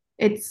like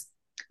it's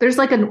there's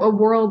like a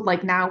world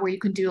like now where you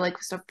can do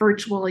like stuff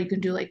virtual, you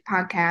can do like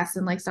podcasts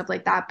and like stuff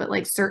like that, but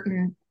like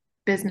certain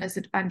business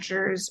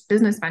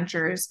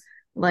ventures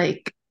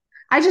like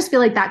I just feel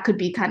like that could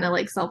be kind of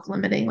like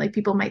self-limiting. Like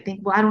people might think,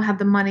 well, I don't have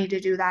the money to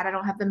do that. I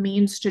don't have the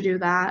means to do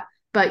that.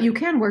 But you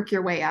can work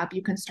your way up.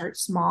 You can start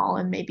small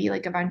and maybe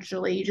like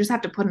eventually you just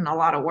have to put in a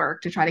lot of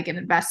work to try to get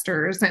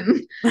investors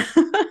and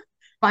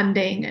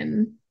funding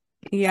and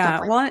stuff Yeah.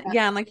 like Well, that.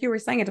 yeah. And like you were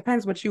saying, it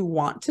depends what you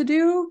want to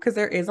do because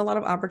there is a lot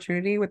of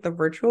opportunity with the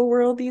virtual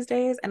world these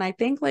days. And I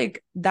think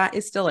like that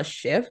is still a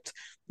shift.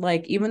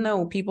 Like, even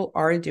though people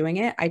are doing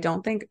it, I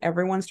don't think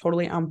everyone's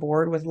totally on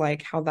board with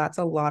like how that's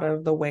a lot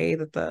of the way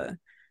that the,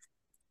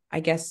 I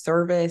guess,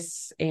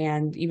 service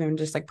and even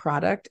just like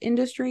product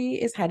industry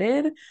is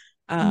headed.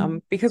 Mm-hmm.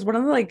 Because one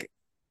of the like,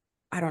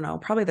 I don't know,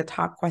 probably the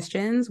top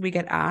questions we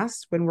get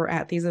asked when we're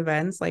at these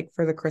events, like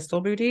for the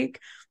Crystal Boutique,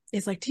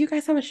 is like, do you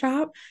guys have a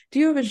shop? Do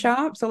you have a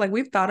shop? So, like,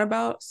 we've thought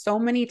about so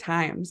many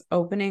times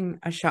opening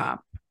a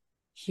shop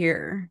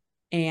here.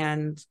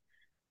 And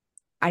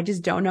I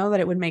just don't know that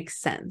it would make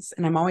sense.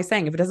 And I'm always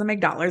saying, if it doesn't make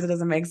dollars, it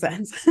doesn't make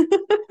sense.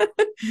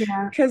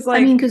 Yeah. Because, I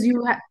mean, like, because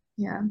you have,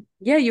 yeah.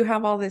 yeah, you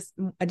have all this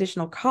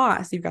additional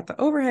cost. You've got the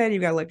overhead,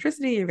 you've got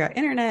electricity, you've got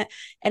internet.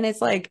 And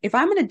it's like, if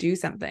I'm going to do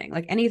something,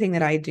 like anything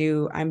that I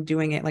do, I'm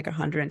doing it like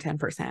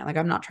 110%. Like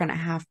I'm not trying to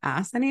half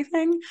ass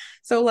anything.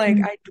 So, like,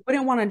 Mm-hmm. I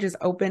wouldn't want to just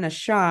open a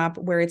shop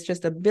where it's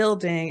just a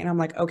building and I'm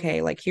like,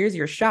 okay, like here's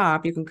your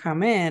shop, you can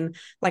come in.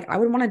 Like, I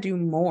would want to do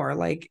more.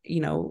 Like,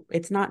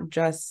 it's not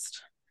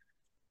just,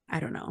 I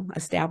don't know,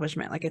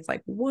 establishment. Like, it's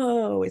like,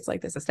 whoa, it's like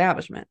this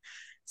establishment.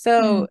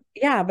 So,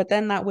 yeah, but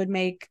then that would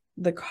make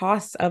the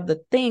costs of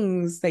the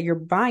things that you're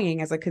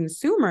buying as a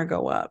consumer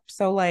go up.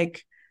 So,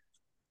 like,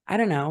 I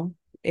don't know.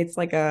 It's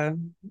like a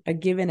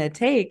give and a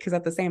take because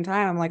at the same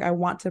time, I'm like, I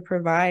want to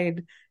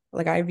provide,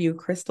 like, I view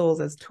crystals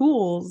as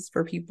tools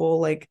for people,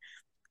 like,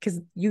 because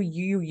you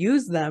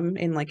use them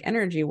in like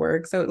energy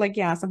work. So, like,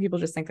 yeah, some people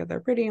just think that they're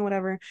pretty and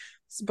whatever,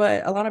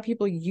 but a lot of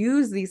people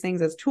use these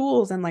things as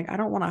tools, and like, I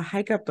don't want to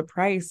hike up the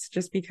price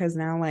just because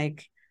now,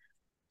 like,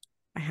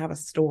 I have a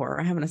store,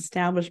 I have an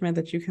establishment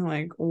that you can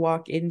like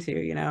walk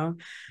into.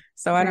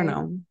 So I don't Right.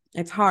 know.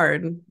 It's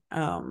hard.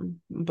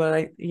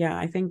 But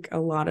I think a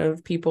lot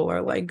of people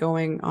are like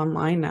going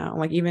online now,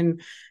 like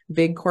even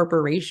big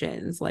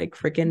corporations like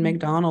freaking Mm-hmm.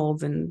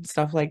 McDonald's and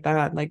stuff like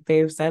that. Like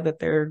they've said that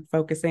they're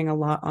focusing a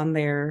lot on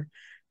their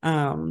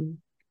um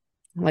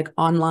like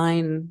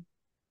online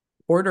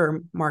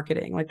order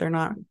marketing. Like they're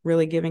not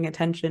really giving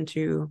attention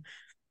to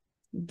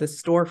the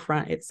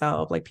storefront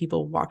itself, like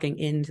people walking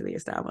into the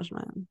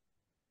establishment.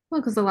 Well,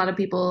 because a lot of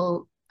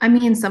people, I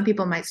mean, some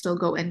people might still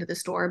go into the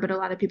store, but a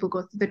lot of people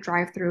go through the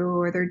drive-through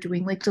or they're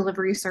doing like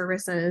delivery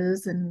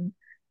services and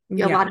a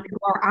Yeah. lot of people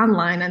are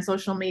online on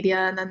social media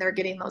and then they're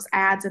getting those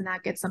ads and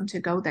that gets them to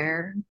go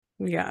there.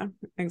 Yeah,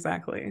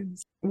 exactly.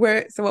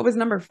 So what was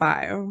number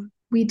 5?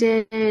 We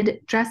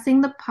did dressing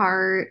the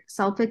part,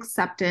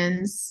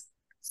 self-acceptance,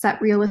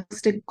 set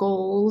realistic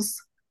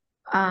goals.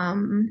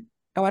 Um,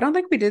 Oh, I don't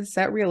think we did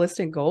set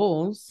realistic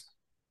goals.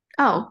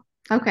 oh,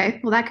 okay.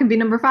 Well, that can be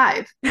number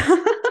five.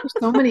 There's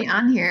so many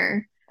on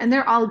here, and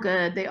they're all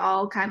good. They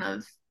all kind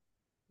of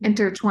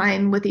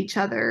intertwine with each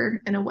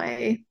other in a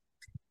way.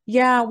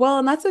 Yeah, well,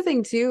 and that's the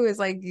thing too, is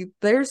like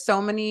there's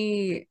so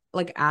many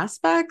like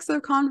aspects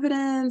of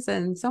confidence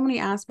and so many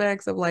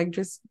aspects of like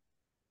just,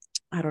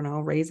 I don't know,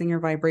 raising your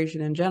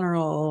vibration in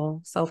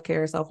general,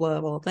 self-care,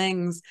 self-love, all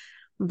things.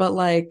 But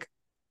like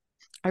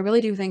I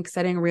really do think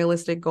setting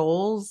realistic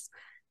goals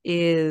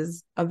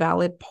is a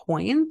valid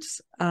point.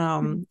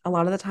 A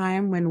lot of the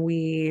time when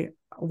we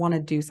want to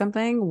do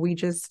something, we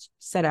just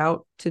set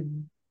out to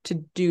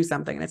do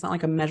something. And it's not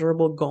like a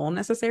measurable goal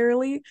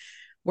necessarily,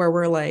 where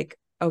we're like,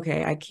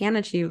 okay, I can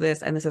achieve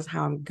this, and this is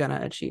how I'm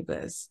gonna achieve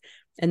this.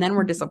 And then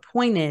we're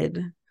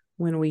disappointed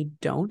when we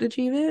don't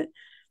achieve it.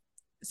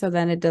 So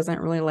then it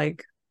doesn't really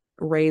like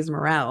raise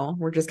morale.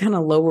 We're just kind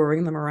of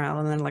lowering the morale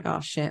and then like, oh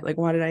shit, like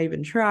why did I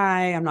even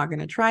try? I'm not going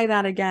to try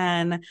that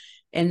again.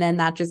 And then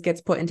that just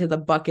gets put into the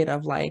bucket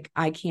of like,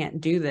 I can't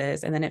do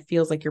this. And then it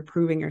feels like you're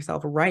proving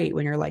yourself right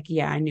when you're like,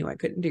 yeah, I knew I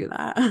couldn't do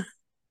that.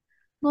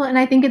 Well, and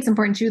I think it's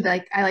important too,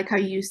 like I like how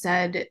you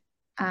said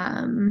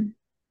um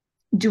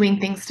doing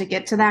things to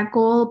get to that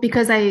goal,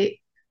 because I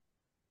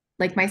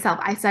like myself,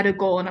 I set a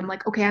goal and I'm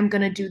like, okay, I'm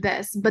gonna do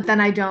this, but then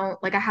I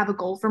don't like I have a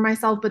goal for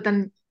myself, but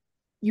then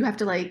you have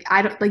to like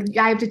I don't like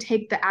I have to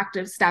take the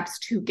active steps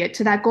to get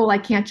to that goal. I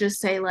can't just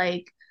say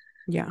like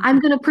Yeah. I'm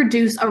gonna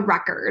produce a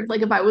record,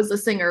 like if I was a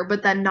singer,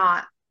 but then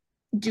not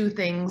do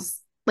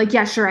things like,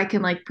 yeah, sure, I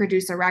can like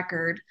produce a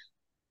record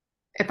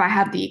if I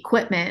have the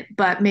equipment,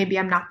 but maybe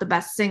I'm not the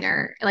best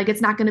singer. Like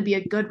it's not gonna be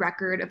a good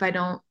record if I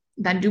don't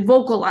then do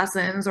vocal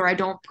lessons or I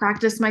don't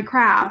practice my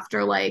craft,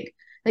 or like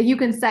you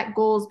can set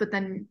goals, but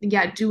then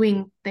yeah,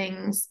 doing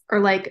things, or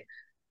like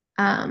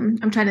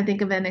I'm trying to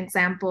think of an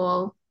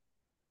example.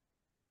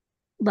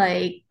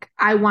 Like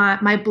I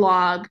want my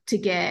blog to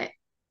get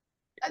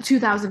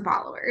 2,000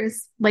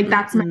 followers. Like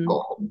that's my Mm-hmm.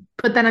 goal.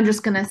 But then I'm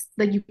just gonna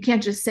like you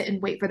can't just sit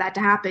and wait for that to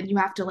happen. You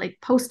have to like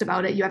post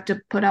about it. You have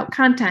to put out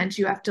content.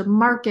 You have to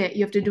market.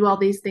 You have to do all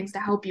these things to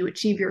help you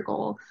achieve your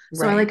goal.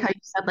 So I Right. like how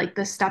you said like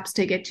the steps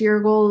to get to your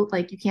goal.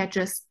 Like you can't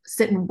just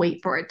sit and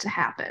wait for it to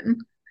happen.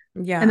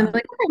 And then Yeah.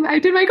 like, okay, I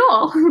did my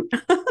goal.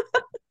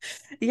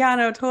 Yeah,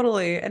 no,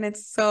 totally. And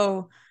it's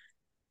so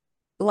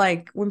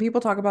like when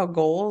people talk about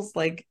goals,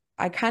 like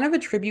I kind of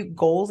attribute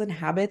goals and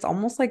habits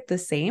almost like the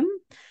same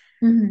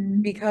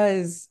Mm-hmm.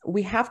 because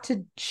we have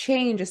to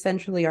change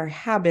essentially our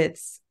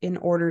habits in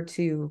order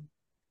to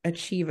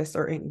achieve a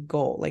certain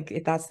goal. Like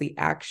if that's the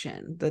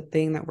action, the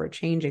thing that we're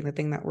changing, the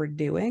thing that we're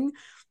doing.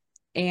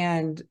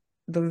 And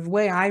the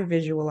way I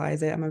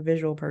visualize it, I'm a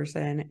visual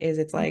person, is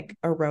it's like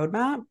a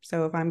roadmap.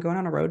 So if I'm going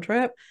on a road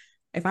trip,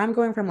 if I'm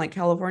going from like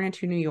California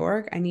to New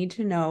York, I need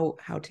to know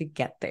how to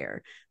get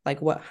there.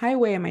 Like what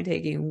highway am I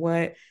taking?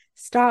 What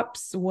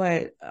stops,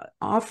 what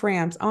off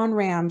ramps, on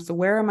ramps,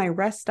 where are my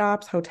rest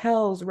stops,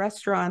 hotels,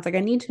 restaurants? Like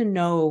I need to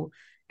know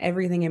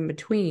everything in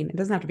between. It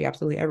doesn't have to be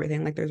absolutely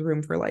everything. Like there's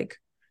room for like,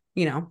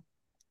 you know,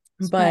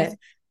 but Spice.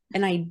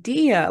 an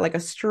idea, like a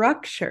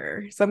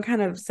structure, some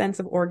kind of sense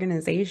of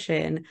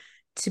organization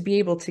to be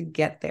able to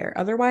get there.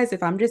 Otherwise,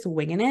 if I'm just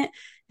winging it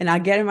and I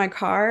get in my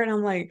car and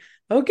I'm like,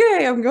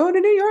 okay, I'm going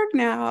to New York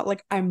now,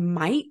 like I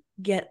might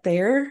get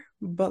there,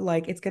 but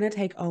like it's going to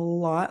take a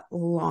lot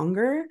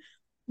longer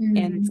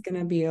and it's Mm-hmm. going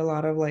to be a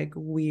lot of like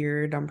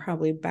weird. I'm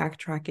probably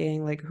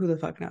backtracking, like who the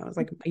fuck knows?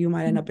 Like you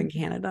might end up in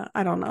Canada.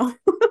 I don't know.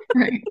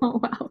 Right. Oh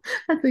wow.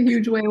 That's a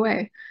huge way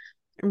away.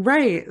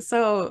 Right.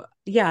 So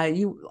yeah,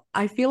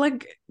 I feel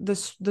like the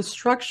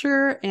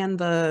structure and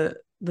the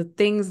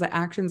things, the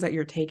actions that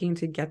you're taking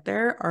to get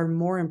there are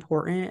more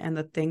important and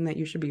the thing that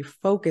you should be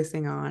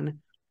focusing on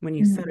when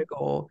you set Mm-hmm. a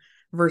goal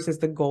versus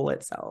the goal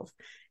itself.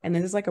 And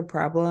this is like a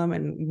problem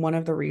and one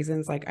of the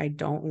reasons like I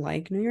don't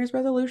like New Year's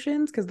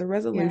resolutions because the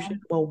Yeah. resolution,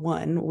 well,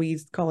 one, we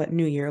call it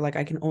New Year, like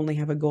I can only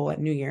have a goal at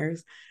New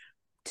Year's.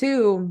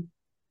 Two,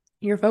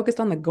 you're focused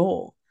on the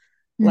goal.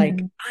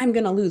 Like Mm-hmm. I'm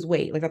gonna lose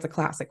weight. Like that's a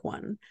classic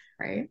one.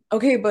 Right.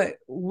 Okay, but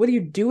what are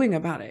you doing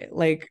about it?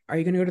 Like, are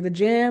you going to go to the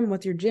gym?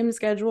 What's your gym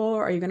schedule?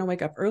 Are you going to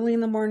wake up early in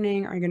the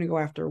morning? Are you going to go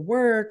after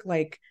work?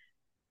 Like,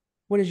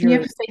 what is And you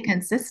have your to stay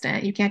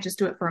consistent. You can't just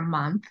do it for a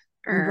month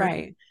or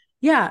right?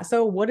 Yeah.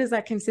 So, what does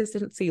that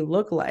consistency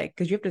look like?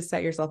 Because you have to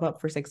set yourself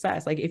up for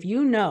success. Like, if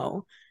you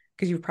know,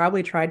 because you've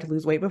probably tried to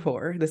lose weight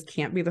before, this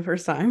can't be the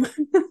first time.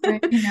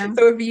 right. Yeah.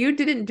 So, if you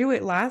didn't do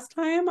it last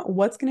time,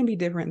 what's going to be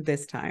different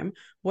this time?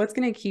 What's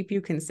going to keep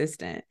you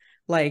consistent?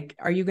 Like,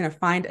 are you going to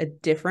find a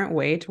different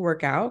way to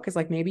work out? Because,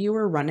 like, maybe you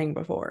were running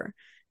before.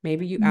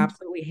 Maybe you Mhm.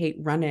 absolutely hate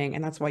running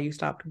and that's why you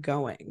stopped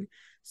going.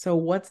 So,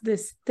 what's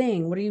this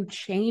thing? What are you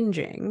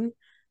changing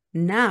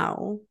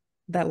now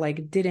that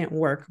like didn't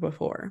work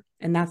before?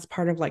 And that's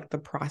part of like the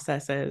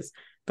processes,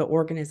 the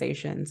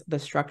organizations, the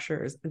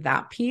structures.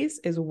 That piece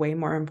is way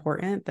more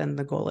important than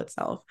the goal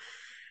itself.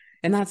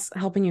 And that's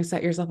helping you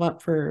set yourself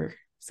up for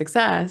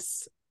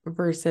success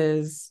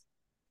versus,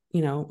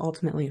 you know,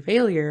 ultimately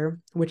failure,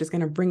 which is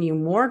going to bring you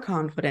more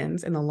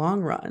confidence in the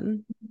long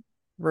run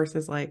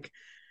versus like,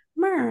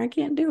 I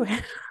can't do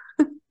it.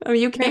 I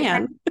mean, you Right.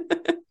 can.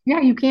 Yeah,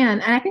 you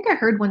can. And I think I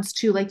heard once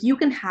too, like you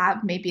can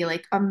have maybe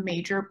like a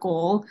major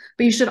goal,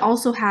 but you should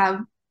also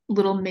have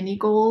little mini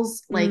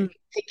goals Mm, like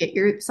to get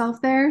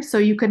yourself there. So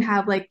you can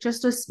have like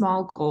just a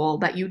small goal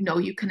that you know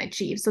you can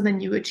achieve. So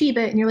then you achieve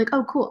it and you're like,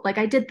 oh, cool, like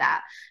I did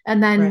that.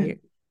 And then right.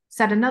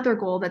 set another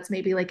goal that's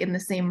maybe like in the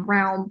same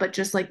realm, but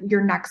just like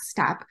your next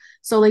step.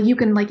 So like you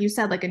can, like you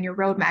said, like in your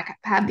roadmap,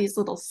 have these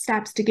little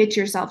steps to get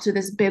yourself to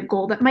this big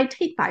goal that might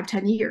take 5,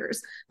 10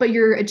 years, but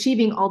you're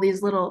achieving all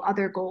these little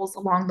other goals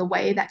along the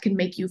way that can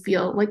make you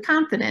feel like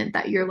confident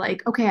that you're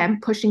like, okay, I'm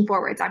pushing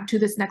forwards. I'm to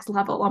this next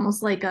level,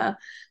 almost like a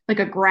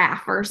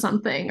graph or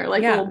something, or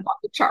like little Yeah.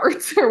 bucket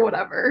charts or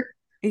whatever.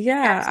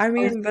 Yeah, Yeah, it's I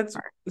always mean, good that's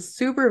part.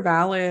 super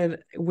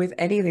valid with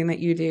anything that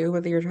you do,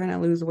 whether you're trying to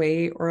lose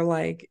weight or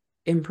like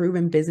improve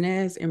in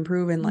business,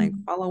 improve in like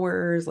Mm.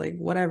 followers, like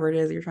whatever it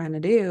is you're trying to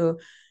do.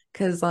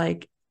 Cause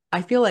like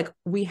I feel like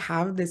we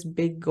have this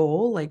big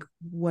goal, like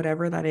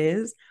whatever that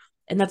is.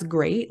 And that's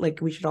great. Like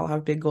we should all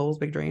have big goals,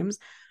 big dreams,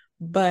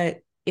 but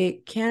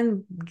it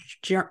can,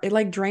 it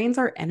like drains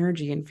our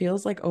energy and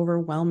feels like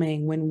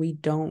overwhelming when we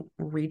don't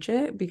reach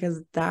it,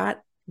 because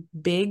that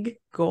big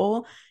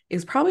goal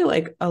is probably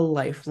like a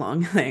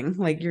lifelong thing.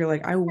 Like you're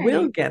like, I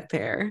will Right. get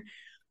there.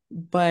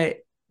 But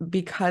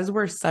because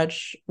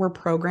we're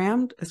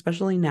programmed,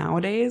 especially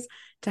nowadays,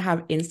 to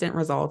have instant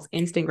results,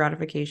 instant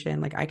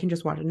gratification. Like I can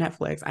just watch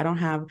Netflix. I don't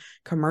have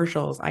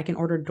commercials. I can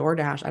order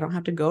DoorDash. I don't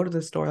have to go to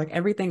the store. Like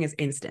everything is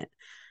instant.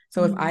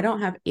 So if I Mm.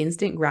 don't have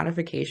instant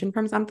gratification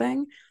from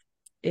something,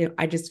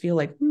 I just feel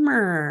like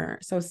meh.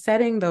 So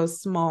setting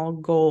those small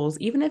goals,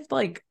 even if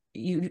like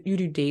you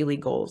do daily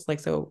goals,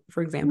 like so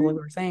for example, like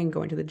we were saying,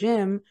 going to the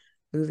gym,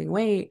 losing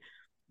weight,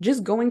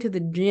 just going to the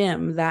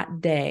gym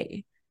that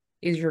day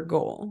is your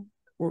goal.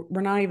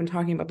 We're not even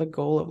talking about the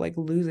goal of like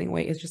losing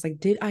weight. It's just like,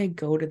 did I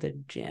go to the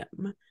gym?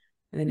 And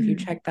then if you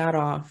Mm. check that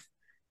off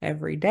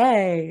every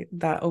day,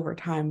 that over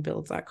time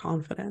builds that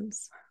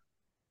confidence.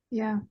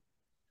 Yeah,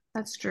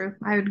 that's true.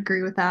 I would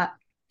agree with that.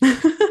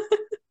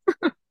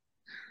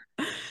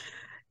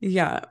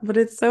 Yeah, but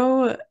it's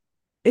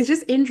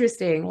just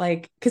interesting.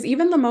 Like, because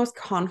even the most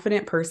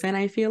confident person,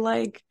 I feel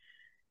like,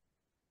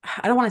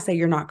 I don't want to say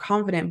you're not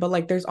confident, but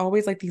like there's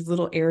always like these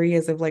little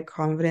areas of like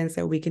confidence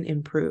that we can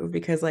improve,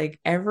 because like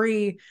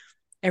every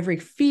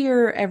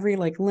fear, every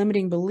like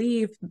limiting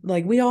belief,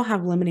 like we all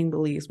have limiting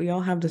beliefs. We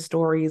all have the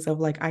stories of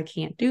like, I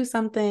can't do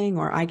something,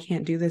 or I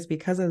can't do this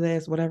because of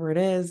this, whatever it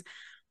is.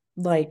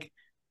 Like,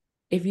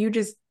 if you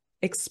just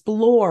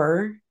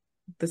explore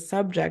the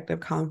subject of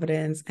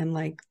confidence and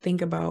like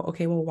think about,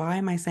 okay, well, why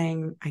am I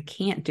saying I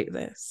can't do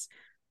this?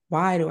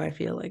 Why do I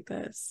feel like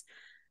this?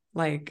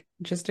 Like,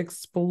 just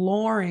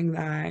exploring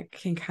that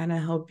can kind of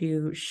help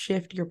you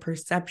shift your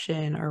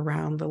perception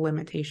around the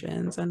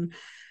limitations and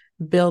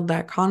build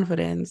that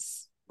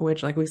confidence,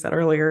 which, like we said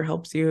earlier,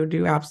 helps you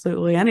do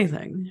absolutely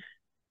anything.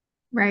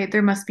 Right.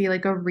 There must be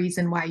like a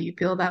reason why you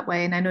feel that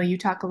way. And I know you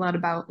talk a lot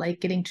about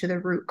like getting to the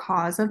root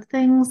cause of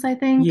things, I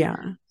think. Yeah.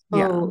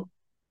 Yeah. So,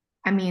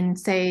 I mean,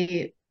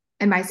 say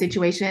in my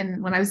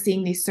situation, when I was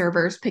seeing these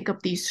servers pick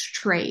up these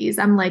trays,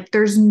 I'm like,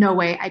 there's no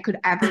way I could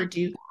ever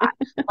do that.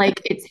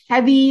 Like, it's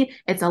heavy,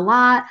 it's a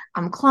lot,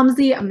 I'm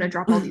clumsy, I'm gonna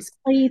drop all these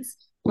plates.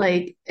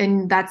 Like,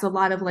 and that's a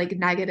lot of like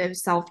negative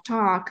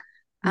self-talk.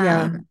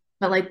 Yeah.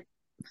 But like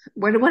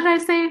what did I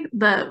say?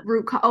 The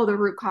root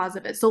cause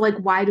of it. So like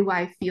why do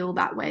I feel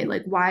that way?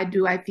 Like why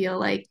do I feel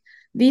like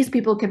these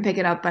people can pick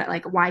it up, but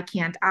like why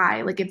can't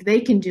I? Like if they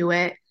can do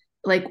it,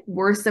 like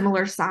we're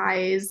similar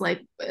size,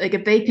 like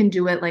if they can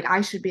do it, like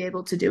I should be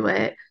able to do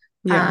it.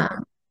 Yeah.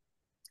 Um,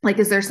 like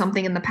is there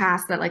something in the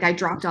past that like I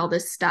dropped all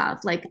this stuff?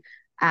 Like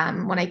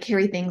when I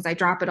carry things, I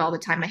drop it all the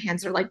time. My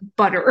hands are like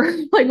butter,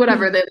 like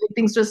whatever.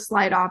 Things just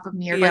slide off of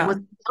me, or like Yeah. was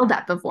yelled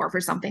at before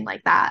for something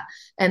like that.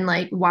 And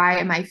like, why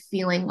am I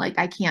feeling like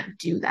I can't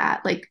do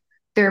that? Like,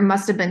 there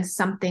must have been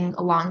something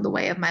along the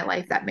way of my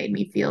life that made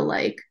me feel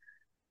like,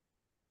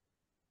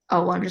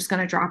 oh, I'm just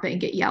gonna drop it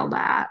and get yelled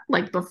at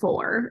like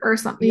before or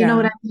something. You know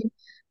what Yeah.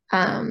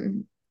 I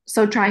mean?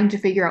 So trying to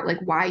figure out like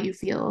why you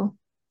feel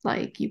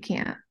like you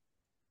can't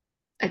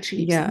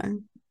achieve Yeah.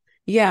 something.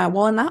 Yeah,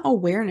 well, and that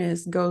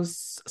awareness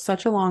goes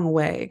such a long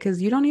way,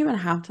 because you don't even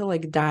have to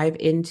like dive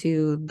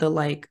into the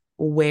like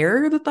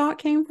where the thought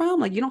came from.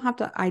 Like, you don't have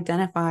to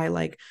identify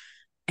like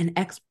an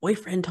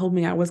ex-boyfriend told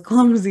me I was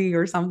clumsy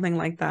or something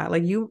like that.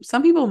 Like,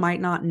 some people might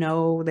not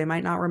know, they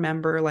might not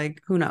remember,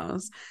 like who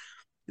knows.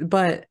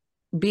 But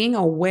being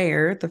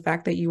aware, the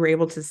fact that you were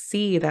able to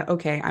see that,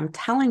 okay, I'm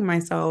telling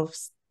myself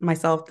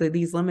that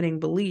these limiting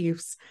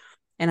beliefs,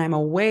 and I'm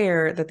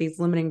aware that these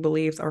limiting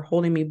beliefs are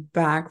holding me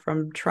back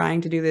from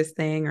trying to do this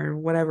thing or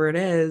whatever it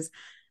is,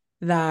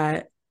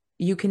 that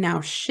you can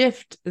now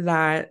shift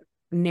that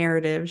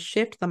narrative,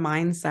 shift the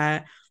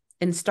mindset,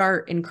 and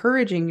start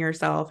encouraging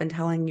yourself and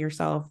telling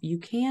yourself you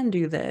can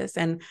do this.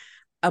 And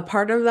a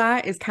part of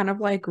that is kind of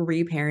like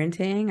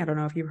reparenting. I don't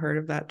know if you've heard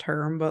of that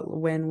term, but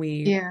when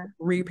we Yeah.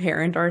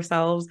 reparent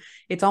ourselves,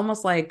 it's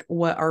almost like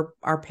what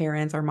our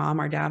parents, our mom,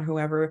 our dad,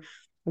 whoever,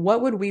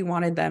 what would we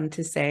wanted them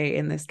to say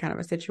in this kind of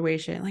a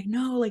situation? Like,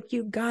 no, like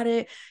you got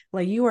it.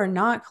 Like you are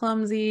not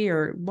clumsy,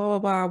 or blah, blah,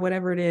 blah,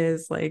 whatever it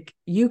is. Like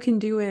you can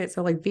do it.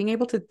 So like being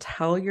able to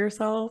tell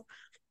yourself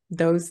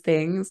those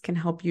things can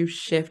help you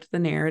shift the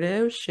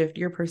narrative, shift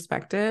your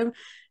perspective,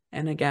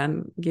 and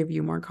again, give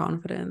you more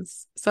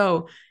confidence.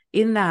 So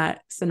in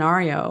that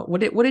scenario,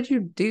 what did you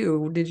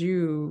do? Did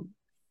you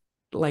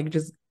like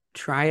just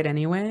try it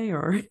anyway,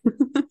 or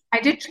I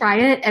did try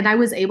it and I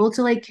was able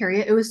to like carry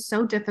it. It was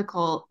so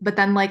difficult, but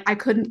then like I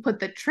couldn't put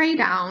the tray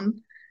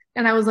down.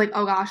 And I was like,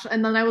 oh gosh.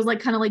 And then I was like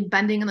kind of like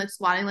bending and like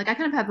squatting. Like I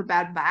kind of have a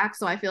bad back.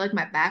 So I feel like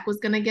my back was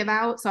gonna give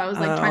out. So I was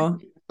like trying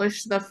to oh,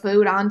 push the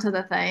food onto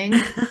the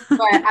thing.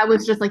 But I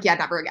was just like, yeah,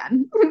 never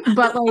again.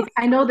 But like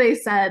I know they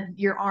said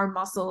your arm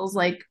muscles,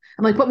 like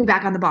I'm like, put me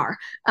back on the bar.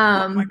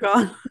 Oh my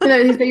God.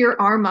 They say your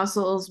arm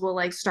muscles will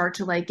like start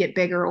to like get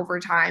bigger over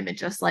time and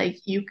just like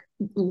you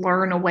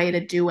learn a way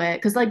to do it.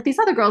 Cause like these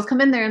other girls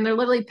come in there and they're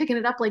literally picking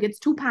it up like it's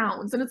 2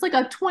 pounds and it's like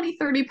a 20,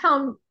 30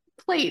 pound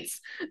plates.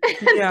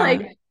 And Yeah.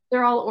 like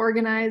they're all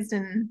organized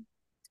and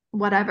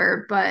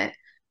whatever. But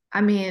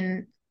I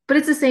mean, but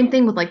it's the same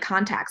thing with like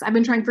contacts. I've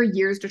been trying for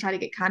years to try to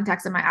get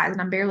contacts in my eyes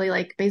and I'm barely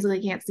like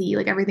basically can't see.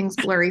 Like everything's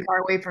blurry far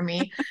away from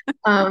me.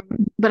 Um,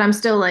 but I'm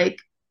still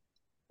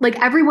like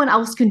everyone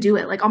else can do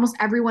it. Like almost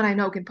everyone I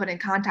know can put in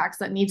contacts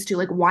that needs to.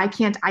 Like, why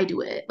can't I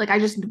do it? Like I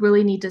just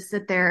really need to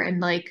sit there and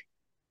like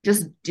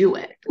just do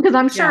it. Because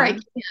I'm sure I Yeah.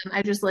 can.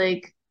 I just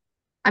like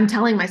I'm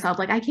telling myself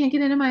like I can't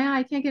get it in my eye,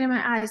 I can't get it in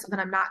my eye. So then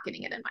I'm not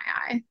getting it in my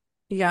eye.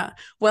 Yeah.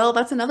 Well,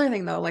 that's another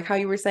thing though, like how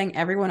you were saying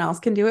everyone else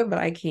can do it, but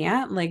I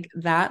can't. Like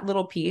that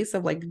little piece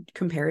of like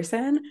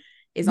comparison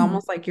is Mhm.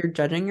 almost like you're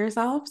judging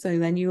yourself. So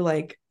then you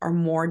like are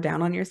more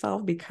down on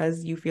yourself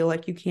because you feel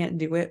like you can't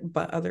do it,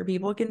 but other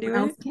people can do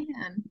Everyone else it.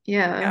 can.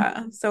 Yeah.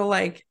 Yeah. So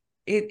like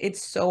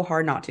it's so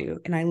hard not to.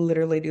 And I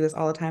literally do this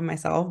all the time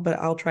myself, but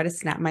I'll try to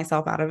snap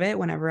myself out of it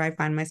whenever I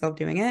find myself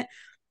doing it.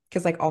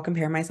 Cause like I'll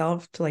compare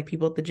myself to like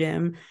people at the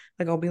gym.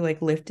 Like I'll be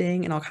like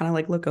lifting and I'll kind of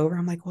like look over.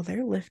 I'm like, well,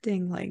 they're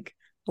lifting like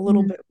a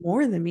little Mhm. bit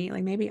more than me.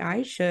 Like maybe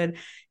I should.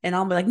 And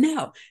I'll be like,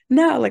 no,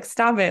 no, like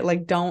stop it.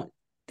 Like don't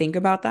think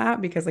about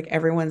that because like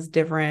everyone's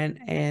different.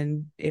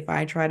 And if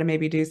I try to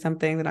maybe do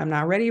something that I'm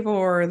not ready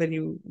for, then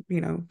you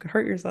know, could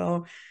hurt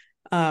yourself.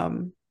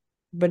 Um,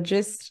 but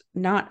just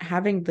not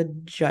having the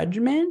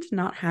judgment,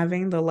 not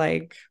having the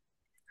like,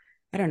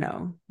 I don't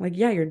know, like,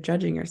 yeah, you're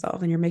judging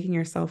yourself and you're making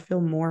yourself feel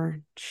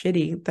more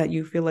shitty that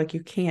you feel like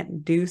you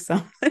can't do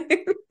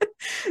something.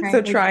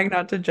 So Right. Like trying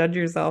not to judge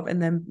yourself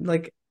and then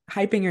like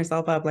hyping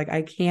yourself up, like,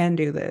 I can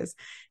do this.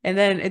 And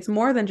then it's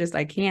more than just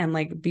I can,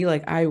 like, be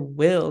like, I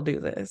will do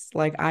this.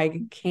 Like,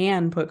 I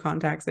can put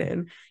contacts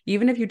in.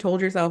 Even if you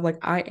told yourself, like,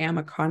 I am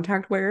a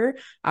contact wearer,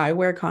 I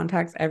wear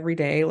contacts every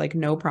day, like,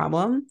 no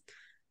problem.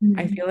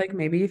 I mhm. feel like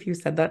maybe if you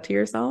said that to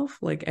yourself,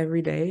 like,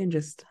 every day and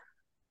just,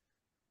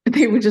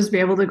 They would just be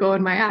able to go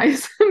in my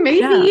eyes.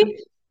 yeah, Maybe.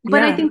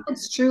 But I yeah. think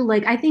that's true.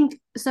 Like, I think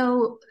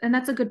so, and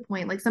that's a good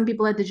point. Like, some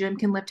people at the gym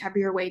can lift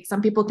heavier weights,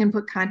 some people can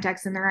put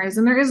contacts in their eyes,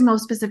 and there is no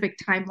specific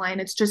timeline.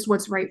 It's just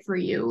what's right for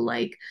you.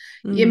 Like,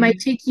 it might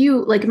Mm, take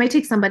you, like, it might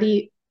take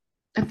somebody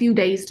a few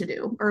days to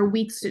do or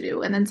weeks to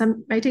do, and then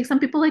some might take some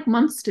people like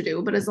months to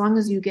do. But as long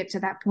as you get to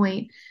that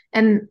point,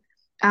 and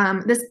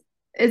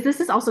this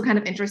is also kind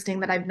of interesting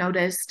that I've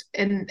noticed,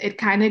 and it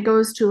kind of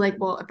goes to like,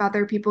 well, if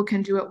other people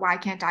can do it, why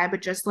can't I?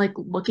 But just like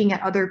looking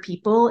at other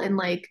people and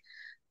like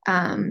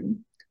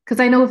because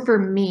I know for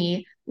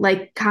me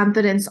like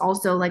confidence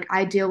also like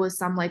I deal with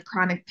some like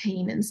chronic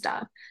pain and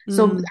stuff,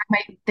 so mm, I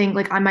might think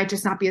like I might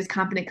just not be as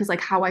confident because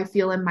like how I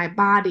feel in my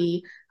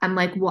body, I'm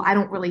like, well, I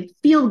don't really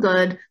feel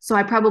good, so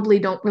I probably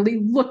don't really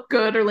look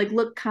good or like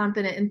look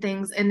confident in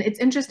things. And it's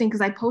interesting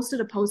because I posted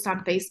a post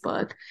on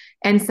Facebook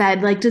and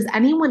said like, does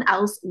anyone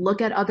else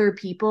look at other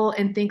people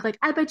and think like,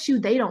 I bet you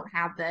they don't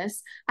have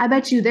this, I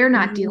bet you they're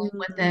not dealing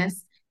with mm,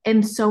 this.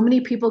 And so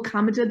many people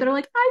commented, they're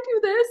like, I do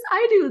this,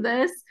 I do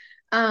this,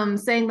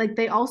 saying like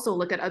they also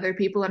look at other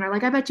people and are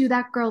like, I bet you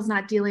that girl's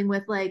not dealing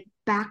with like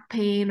back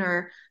pain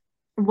or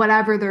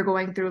whatever they're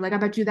going through. Like, I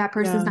bet you that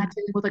person's yeah, not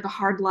dealing with like a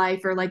hard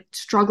life or like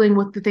struggling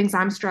with the things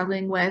I'm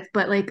struggling with.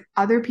 But like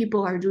other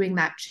people are doing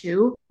that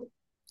too.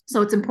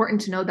 So it's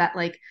important to know that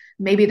like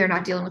maybe they're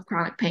not dealing with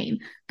chronic pain,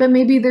 but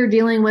maybe they're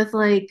dealing with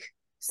like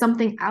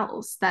something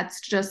else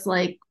that's just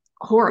like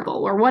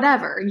horrible or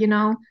whatever, you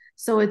know?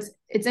 So it's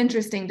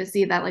interesting to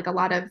see that like a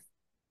lot of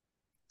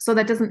so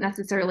that doesn't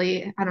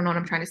necessarily, I don't know what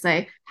I'm trying to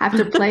say, have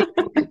to play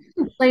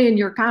in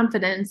your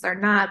confidence or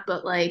not,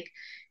 but like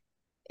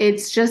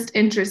it's just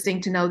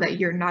interesting to know that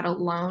you're not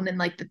alone in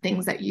like the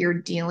things that you're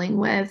dealing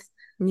with.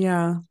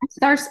 yeah.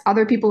 There's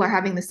other people are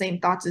having the same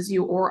thoughts as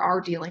you or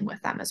are dealing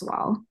with them as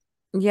well.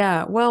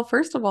 Yeah. Well,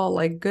 first of all,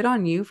 like good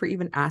on you for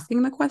even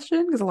asking the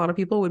question because a lot of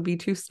people would be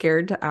too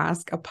scared to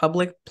ask a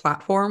public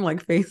platform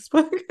like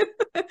Facebook.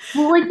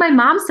 Well, like my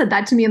mom said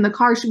that to me in the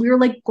car. We were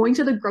like going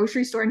to the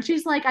grocery store and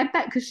she's like, I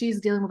bet, because she's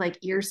dealing with like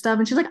ear stuff.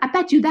 And she's like, I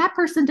bet you that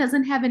person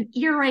doesn't have an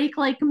earache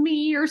like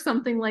me or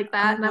something like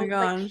that. Oh And I my was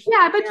like, gosh. yeah,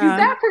 I bet you Yeah.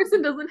 that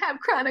person doesn't have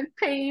chronic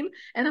pain.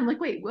 And I'm like,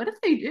 wait, what if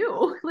they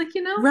do? Like,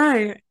 you know?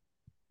 Right.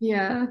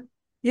 Yeah.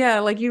 Yeah,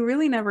 like you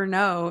really never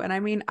know. And I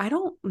mean, I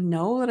don't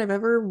know that I've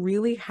ever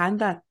really had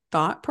that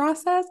thought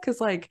process because,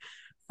 like,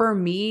 for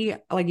me,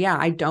 like, yeah,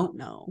 I don't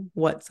know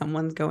what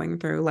someone's going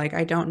through. Like,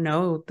 I don't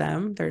know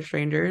them, they're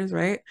strangers,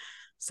 right?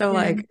 So, Yeah.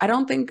 like, I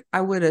don't think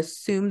I would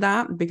assume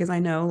that because I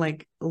know,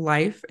 like,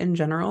 life in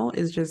general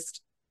is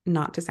just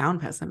not to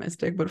sound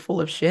pessimistic, but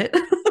full of shit.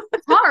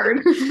 It's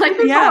hard. Life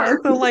is Yeah. hard.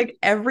 So, like,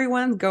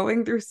 everyone's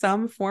going through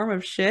some form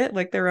of shit,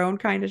 like their own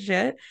kind of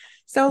shit.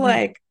 So, Mhm.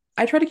 like,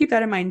 I try to keep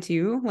that in mind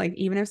too. Like,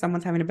 even if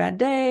someone's having a bad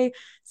day,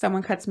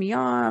 someone cuts me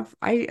off,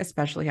 I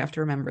especially have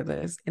to remember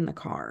this in the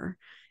car.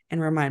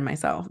 and remind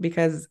myself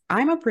because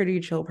I'm a pretty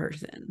chill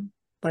person.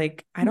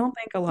 Like, I don't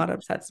think a lot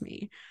upsets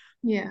me,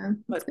 Yeah,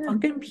 that's but good.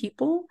 fucking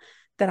people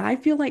that I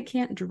feel like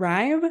can't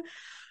drive,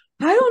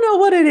 I don't know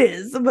what it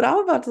is, but I'm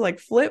about to like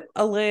flip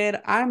a lid.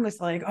 I'm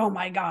just like, oh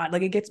my God.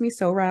 Like, it gets me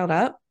so riled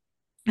up.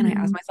 And I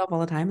ask Mhm. myself all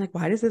the time, like,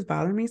 why does this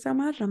bother me so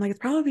much? And I'm like, it's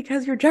probably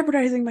because you're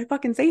jeopardizing my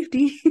fucking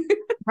safety.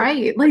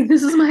 Right. Like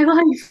this is my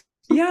life.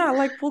 Yeah,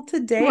 like, well,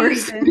 today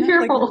Worse. Be even,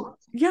 like, careful.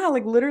 yeah,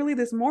 like literally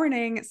this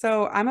morning.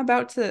 So I'm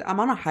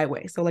on a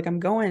highway. So, like, I'm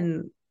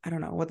going, I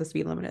don't know what the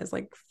speed limit is,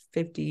 like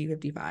 50,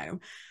 55.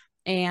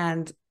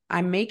 And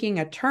I'm making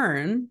a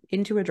turn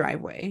into a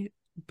driveway,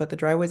 but the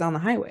driveway's on the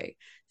highway.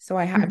 So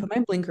I Mhm. put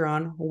my blinker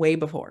on way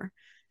before,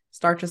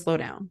 start to slow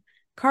down.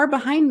 Car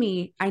behind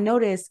me, I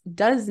notice,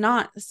 does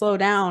not slow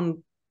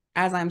down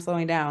as I'm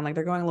slowing down. Like,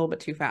 they're going a little bit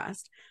too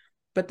fast.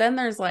 But then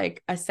there's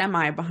like a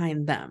semi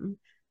behind them.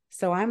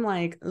 So I'm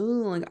like,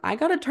 ooh, like, I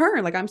gotta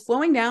turn. Like, I'm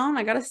slowing down.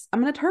 I'm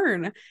gonna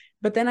turn.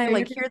 But then I Yeah,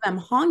 like hear them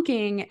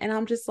honking, and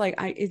I'm just like,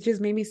 it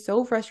just made me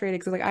so frustrated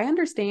because like I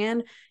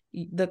understand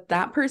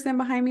that person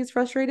behind me is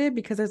frustrated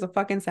because there's a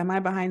fucking semi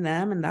behind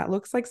them, and that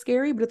looks like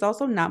scary. But it's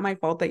also not my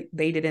fault that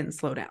they didn't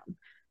slow down.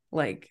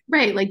 Like,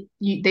 right. Like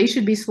they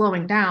should be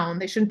slowing down.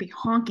 They shouldn't be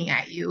honking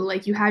at you.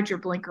 Like you had your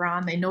blinker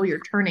on. They know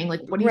you're turning.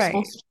 Like what are you right.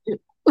 supposed to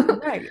do?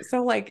 Right.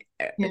 So like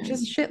Yeah.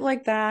 just shit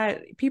like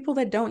that. People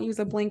that don't use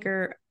a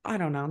blinker, I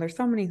don't know. There's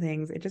so many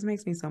things. It just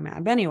makes me so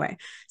mad. But anyway,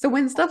 so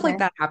when stuff like Okay.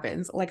 that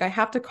happens, like I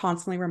have to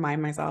constantly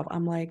remind myself,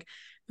 I'm like,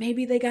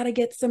 maybe they got to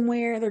get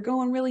somewhere. They're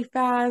going really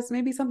fast.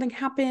 Maybe something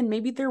happened.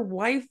 Maybe their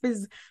wife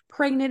is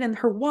pregnant and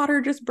her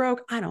water just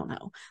broke. I don't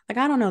know. Like,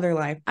 I don't know their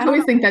life. I I don't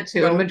always know. think that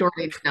too. And Go.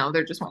 majority no,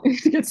 they're just wanting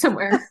to get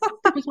somewhere.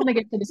 They just want to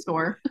get to the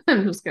store.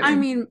 I'm just I kidding.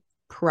 mean,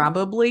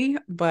 probably,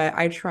 but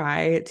I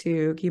try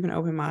to keep an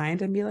open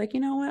mind and be like, you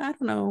know what? I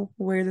don't know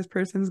where this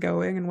person's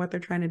going and what they're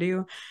trying to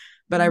do.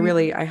 But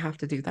Right. I have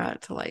to do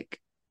that to like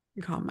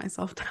calm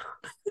myself down.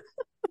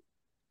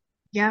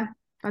 Yeah,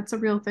 that's a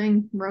real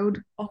thing.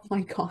 Road. Oh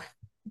my God.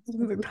 I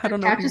Your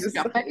don't know if cat you just just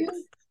jumped at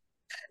you?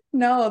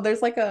 no,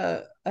 there's like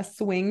a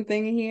swing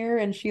thing here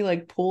and she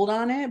like pulled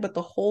on it, but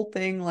the whole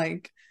thing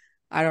like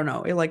I don't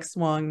know, it like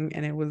swung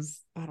and it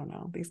was I don't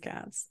know, these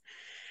cats.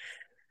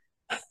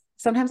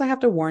 Sometimes I have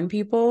to warn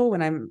people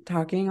when I'm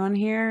talking on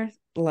here,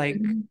 like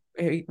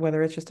Mhm.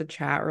 whether it's just a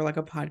chat or like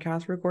a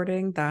podcast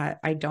recording, that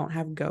I don't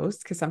have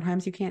ghosts because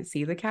sometimes you can't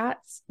see the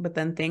cats, but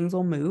then things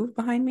will move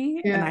behind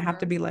me, and Yeah. I have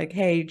to be like,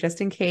 hey, just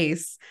in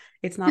case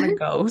it's not a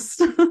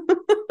ghost.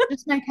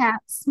 Just my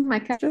cats. My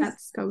It's just,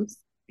 cats goes.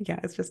 yeah,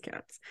 it's just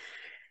cats.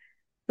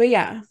 But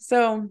yeah,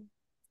 so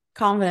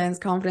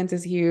confidence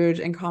is huge,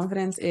 and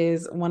confidence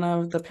is one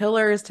of the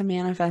pillars to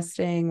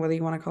manifesting, whether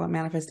you want to call it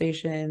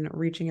manifestation,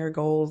 reaching your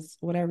goals,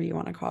 whatever you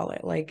want to call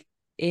it. Like,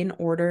 in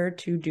order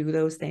to do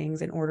those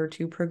things, in order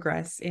to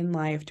progress in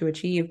life, to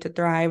achieve, to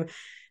thrive,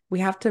 we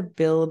have to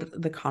build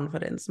the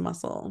confidence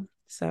muscle.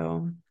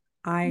 So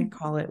I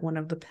call it one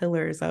of the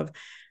pillars of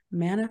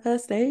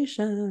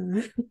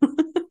manifestation.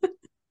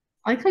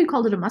 I like how you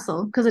called it a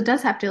muscle because it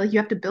does have to like you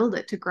have to build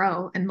it to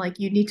grow and like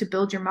you need to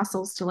build your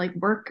muscles to like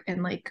work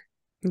and like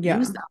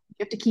use Yeah, them.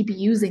 You have to keep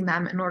using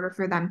them in order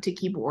for them to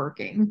keep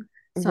working.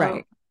 So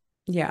right.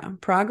 Yeah,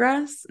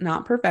 progress,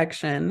 not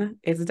perfection.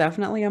 It's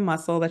definitely a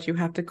muscle that you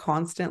have to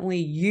constantly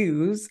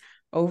use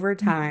over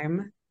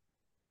time.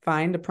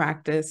 Find a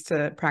practice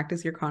to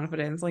practice your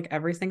confidence like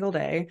every single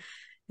day.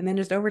 And then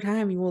just over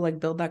time, you will like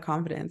build that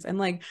confidence. And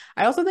like,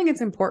 I also think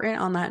it's important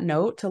on that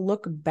note to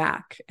look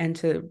back and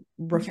to journal.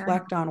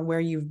 reflect on where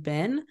you've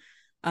been.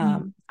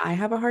 Mhm. I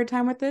have a hard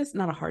time with this,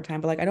 not a hard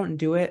time, but like I don't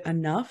do it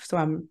enough. So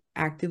I'm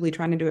actively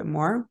trying to do it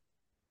more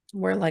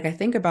where like I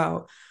think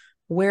about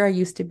where I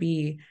used to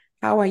be,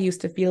 how I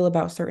used to feel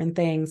about certain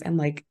things, and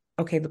like,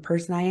 okay, the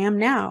person I am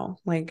now,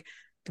 like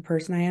the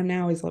person I am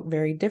now is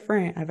very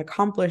different. I've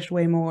accomplished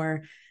way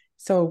more.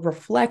 So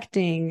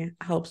reflecting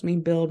helps me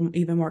build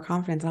even more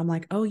confidence. I'm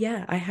like, oh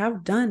yeah, I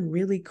have done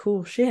really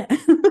cool shit.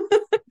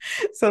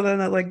 So then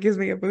that like gives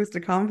me a boost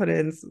of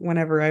confidence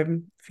whenever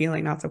I'm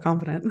feeling not so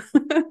confident.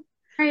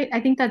 Right.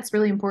 I think that's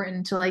really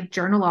important to like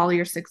journal all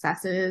your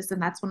successes.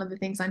 And that's one of the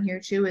things on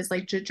here too, is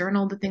like to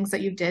journal the things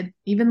that you did,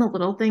 even the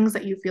little things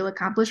that you feel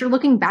accomplished or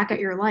looking back at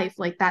your life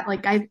like that.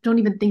 Like I don't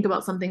even think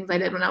about some things I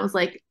did when I was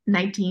like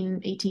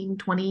 19, 18,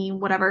 20,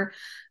 whatever.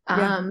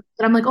 Yeah.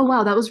 But I'm like, oh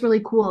wow, that was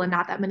really cool. And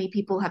not that many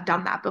people have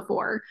done that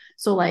before.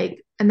 So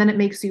like, and then it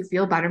makes you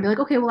feel better and be like,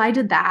 okay, well, I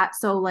did that.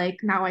 So like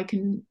now I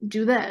can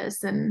do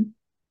this. And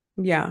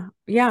Yeah.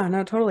 Yeah,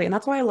 no, totally. And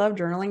that's why I love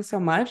journaling so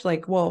much.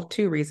 Like, well,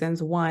 two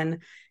reasons. One,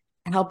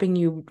 helping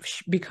you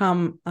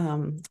become we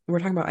are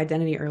talking about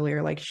identity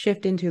earlier, like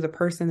shift into the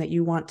person that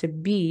you want to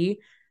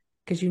be,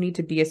 because you need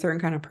to be a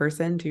certain kind of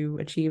person to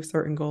achieve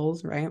certain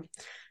goals, right?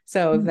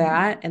 So Mhm.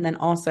 that, and then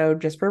also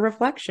just for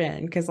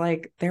reflection, because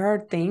like there are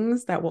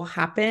things that will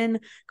happen,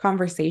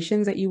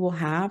 conversations that you will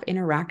have,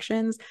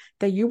 interactions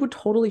that you would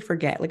totally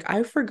forget. Like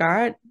I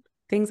forgot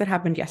things that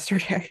happened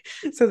yesterday.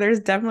 So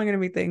there's definitely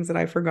going to be things that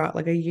I forgot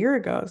like a year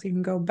ago. So you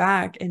can go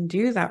back and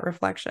do that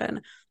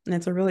reflection. And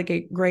it's a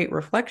really great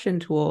reflection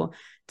tool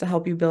to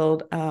help you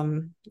build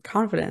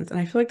confidence. And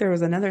I feel like there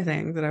was another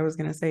thing that I was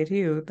going to say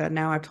too that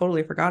now I've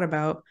totally forgot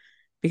about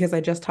because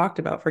I just talked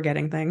about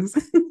forgetting things.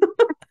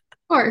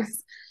 Of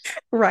course.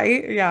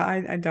 Right? Yeah,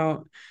 I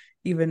don't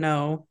even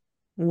know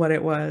what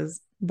it was.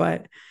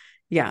 But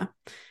yeah,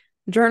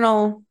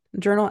 journal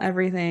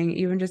everything,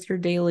 even just your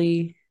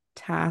daily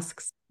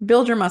tasks.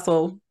 Build your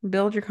muscle,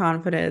 build your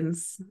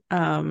confidence.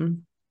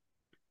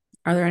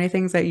 Are there any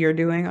things that you're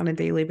doing on a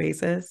daily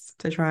basis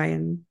to try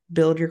and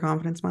build your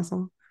confidence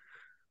muscle?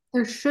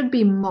 There should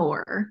be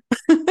more,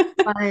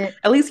 but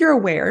At least you're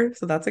aware,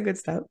 so that's a good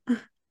step.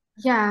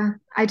 yeah,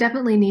 I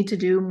definitely need to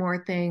do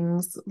more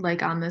things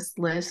like on this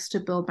list to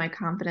build my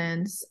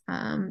confidence.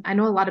 I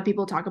know a lot of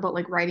people talk about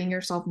like writing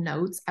yourself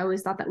notes. I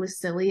always thought that was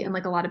silly. And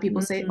like a lot of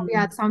people say, oh,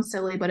 yeah, Mm. it sounds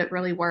silly, but it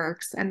really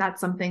works. And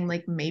that's something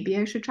like maybe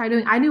I should try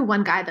doing. I knew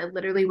one guy that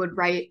literally would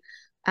write,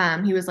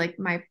 he was like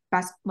my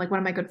best, like one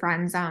of my good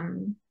friends,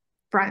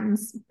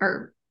 friends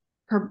or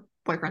her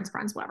boyfriend's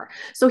friends, whatever.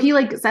 So he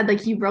like said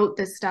like he wrote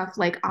this stuff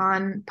like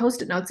on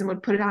post-it notes and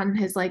would put it on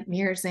his like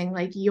mirror saying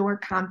like you're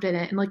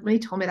confident. And like when he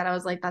told me that, I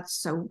was like, that's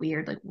so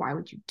weird. Like, why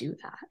would you do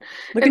that?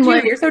 Look And at you.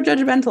 like, You're so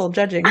judgmental,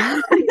 judging. no,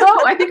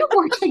 I think I'm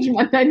more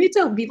judgmental. I need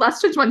to be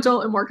less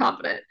judgmental and more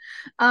confident.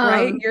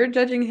 Right? Um, You're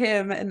judging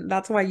him, and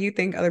that's why you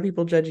think other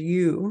people judge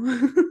you.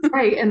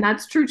 right. And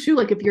that's true too.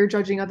 Like if you're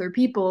judging other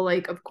people,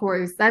 like of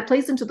course that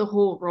plays into the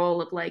whole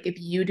role of like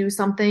if you do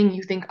something,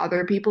 you think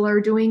other people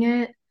are doing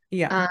it.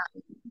 Yeah. Um,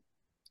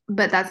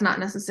 but that's not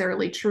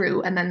necessarily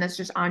true. And then that's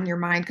just on your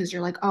mind because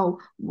you're like, oh,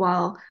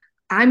 well,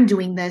 I'm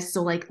doing this,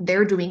 so like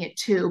they're doing it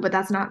too, but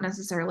that's not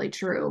necessarily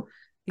true.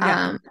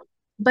 Yeah. Um,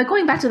 but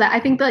going back to that, I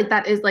think that, like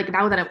that is like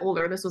now that I'm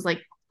older, this was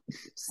like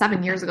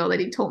 7 years ago that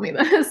he told me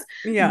this,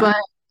 Yeah.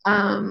 but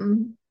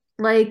um,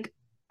 like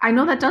I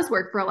know that does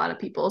work for a lot of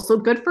people. So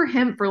good for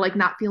him for like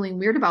not feeling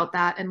weird about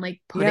that and like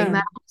putting Yeah.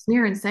 that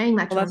sneer and saying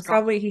that Well, to that's himself.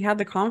 probably he had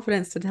the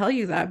confidence to tell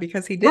you that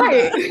because he did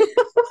Right. that.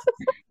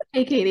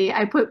 Hey, Katie,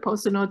 I put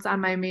post-it notes on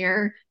my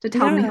mirror to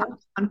tell me how Yeah.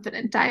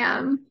 confident I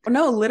am.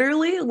 No,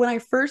 literally, when I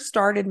first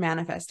started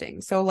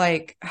manifesting, so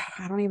like,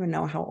 I don't even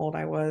know how old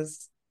I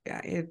was. Yeah,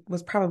 it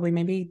was probably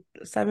maybe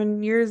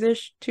 7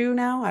 years-ish too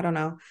now. I don't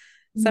know,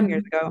 some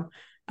years Mhm. ago.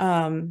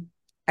 Um,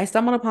 I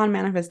stumbled upon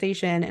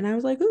manifestation and I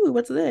was like, ooh,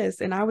 what's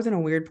this? And I was in a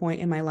weird point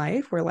in my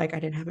life where like I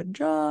didn't have a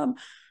job,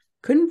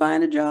 couldn't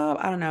find a job.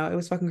 I don't know. It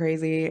was fucking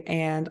crazy.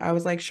 And I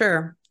was like,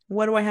 sure,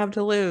 what do I have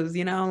to lose?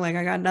 Like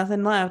I got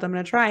nothing left. I'm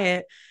gonna try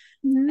it.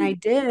 And I Mhm.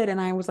 did. And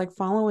I was like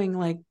following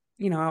like,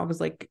 I was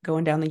like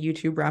going down the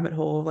YouTube rabbit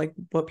hole of like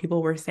what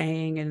people were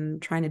saying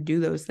and trying to do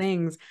those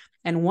things.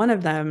 And one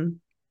of them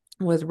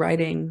was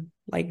writing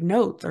like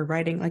notes or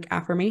writing like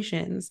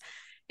affirmations.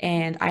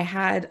 And I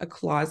had a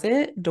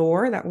closet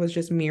door that was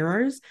just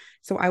mirrors.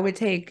 So I would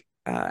take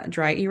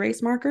dry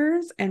erase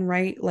markers and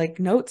write like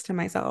notes to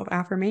myself,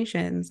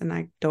 affirmations. And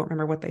I don't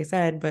remember what they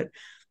said, but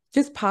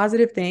just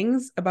positive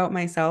things about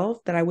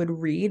myself that I would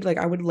read. Like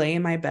I would lay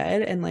in my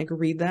bed and like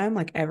read them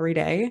like every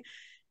day.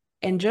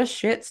 And just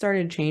shit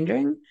started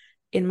changing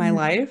in my Mhm.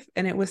 life.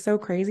 And it was so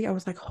crazy. I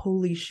was like,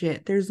 holy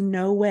shit, there's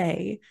no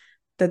way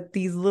that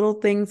these little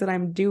things that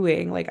I'm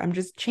doing, like I'm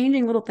just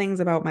changing little things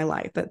about my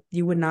life that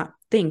you would not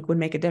think would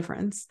make a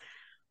difference.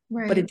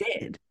 But it Right.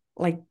 did.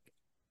 Like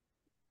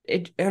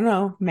I don't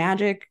know,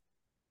 magic,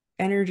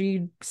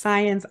 energy,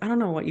 science, I don't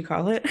know what you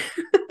call it.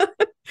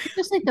 It's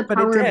just like the But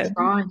it power of did.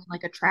 drawing and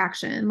like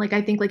attraction. Like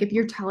I think like if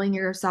you're telling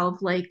yourself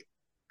like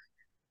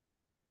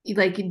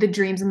the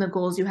dreams and the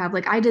goals you have,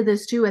 like I did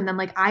this too, and then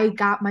like I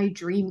got my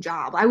dream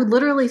job. I would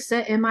literally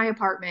sit in my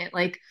apartment,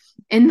 like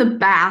in the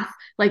bath,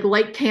 like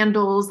light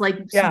candles, like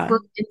Yeah. burn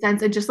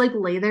incense, and just like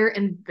lay there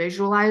and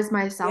visualize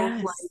myself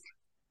Yes.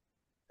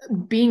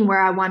 like being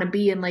where I want to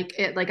be and like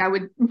it like I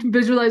would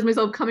visualize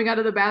myself coming out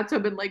of the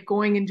bathtub and like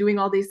going and doing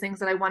all these things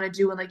that I want to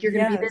do and like you're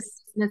going to be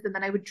this, Yes. this and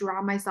then I would draw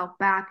myself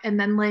back and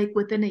then like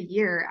within a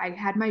year I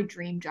had my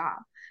dream job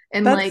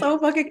and That's like so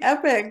fucking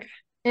epic.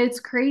 it's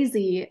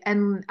crazy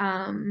and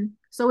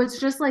so it's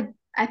just like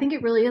I think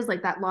it really is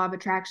like that law of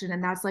attraction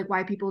and that's like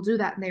why people do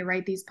that and they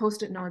write these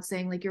post-it notes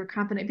saying like you're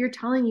confident if you're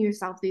telling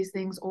yourself these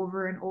things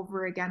over and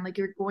over again like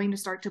you're going to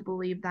start to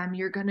believe them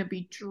you're going to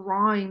be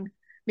drawing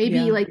maybe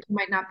Yeah. like you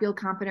might not feel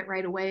confident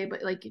right away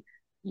but like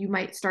you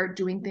might start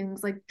doing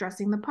things like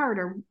dressing the part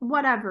or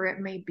whatever it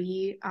may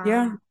be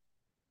Yeah.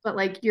 but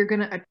like you're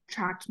gonna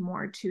attract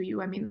more to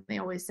you. I mean, they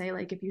always say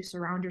like if you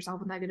surround yourself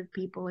with negative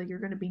people, like you're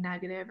gonna be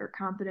negative or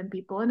confident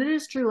people. And it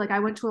is true. Like I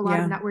went to a lot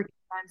of Yeah. networking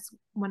events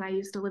when I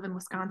used to live in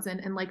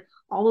Wisconsin, and like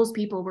all those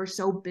people were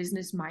so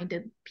business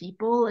minded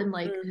people, and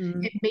like it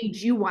Hmm. made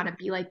you want to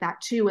be like that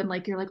too. And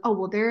like you're like, oh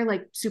well, they're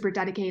like super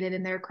dedicated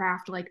in their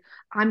craft. Like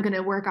I'm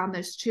gonna work on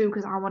this too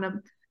because I want to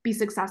be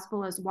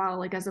successful as well.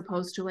 Like as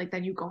opposed to like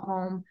then you go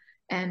home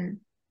and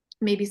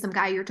maybe some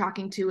guy you're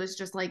talking to is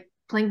just like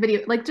playing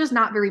video, like just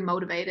not very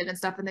motivated and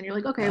stuff. And then you're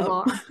like, okay, Yep.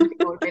 well, I'm not gonna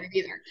be motivated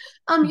either.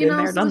 Been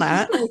there, So done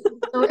it's just that.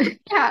 like, so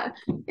yeah,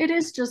 it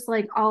is just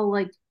like all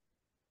like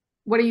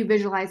what are you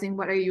visualizing?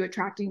 What are you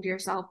attracting to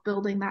yourself?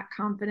 Building that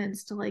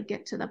confidence to like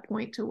get to the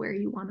point to where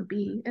you want to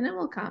be. And it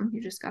will come.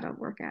 You just got to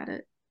work at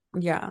it.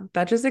 Yeah,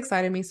 that just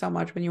excited me so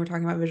much when you were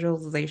talking about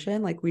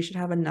visualization. Like we should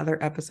have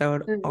another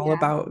episode Oh, all yeah.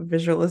 about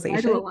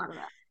I do a visualization lot of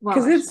that. Well,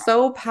 because I it's try.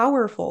 so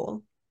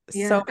powerful.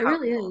 So Yeah, it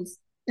really powerful. is.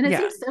 And it Yeah.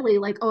 seems silly,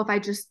 like, oh, if I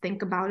just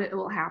think about it, it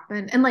will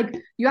happen. And like,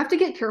 you have to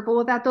get careful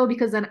with that though,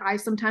 because then I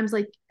sometimes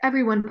like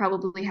everyone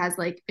probably has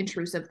like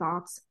intrusive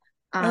thoughts.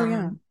 Oh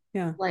yeah. Um,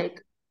 Yeah.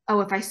 like,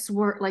 oh, if I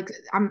swear, like,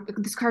 I'm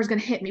this car's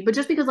gonna hit me. But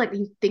just because like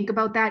you think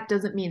about that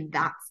doesn't mean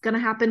that's gonna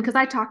happen. Because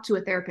I talked to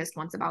a therapist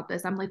once about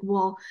this. I'm like,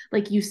 well,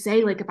 like you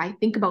say, like if I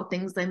think about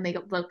things, then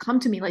they'll come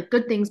to me like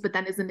good things. But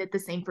then isn't it the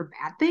same for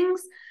bad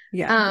things?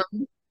 Yeah. Um,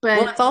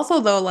 Well, but it's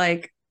also though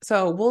like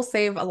so we'll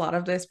save a lot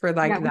of this for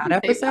yeah, like we that can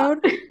save that. episode,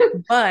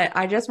 but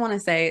I just want to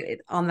say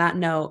on that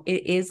note,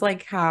 it is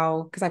like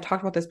how because I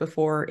talked about this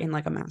before in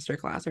like a master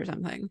class or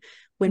something.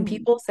 When Mm,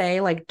 people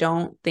say like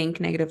don't think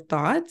negative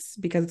thoughts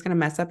because it's going to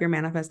mess up your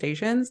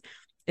manifestations,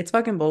 it's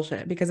fucking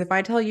bullshit because if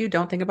I tell you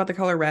don't think about the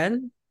color red,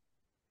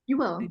 you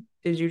will.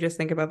 did you just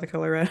think about the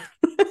color red?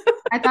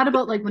 I thought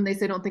about like when they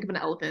say don't think of an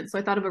elephant, so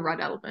I thought of a red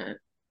elephant.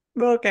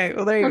 Okay,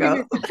 well there you Don't get go.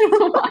 me I don't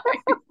know why.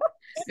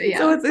 But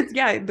So yeah. it's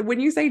yeah, when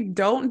you say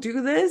don't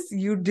do this,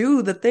 you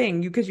do the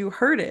thing you because you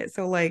heard it.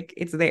 So like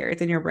it's there,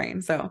 it's in your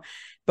brain. So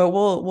but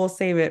we'll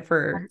save it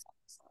for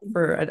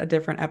a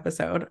different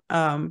episode.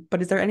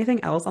 But is there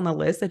anything else on the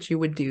list that you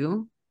would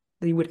do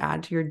that you would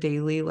add to your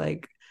daily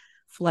like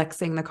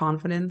flexing the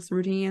confidence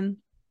routine?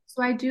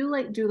 So I do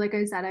like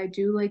I said, I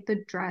do like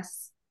the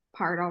dress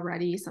part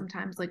already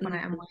sometimes like when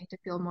I am Mhm. wanting to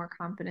feel more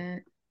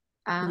confident.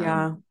 Um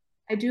Yeah.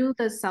 I do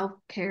the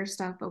self-care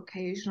stuff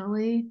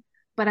occasionally,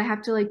 but I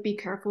have to like be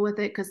careful with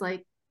it because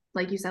like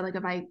you said, like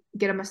if I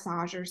get a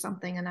massage or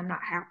something and I'm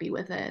not happy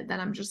with it, then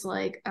I'm just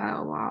like,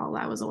 oh wow,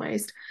 that was a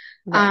waste.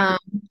 Right. Um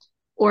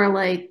or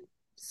like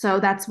so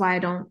that's why I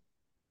don't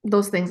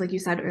those things like you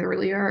said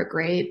earlier are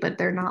great, but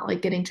they're not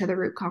like getting to the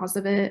root cause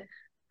of it.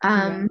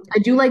 Yeah. I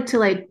do like to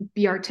like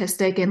be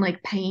artistic and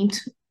like paint.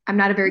 I'm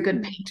not a very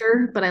good Mm.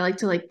 painter, but I like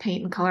to like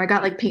paint and color. I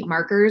got like paint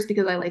markers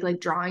because I like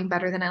drawing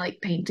better than I like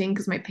painting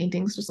because my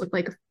paintings just look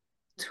like a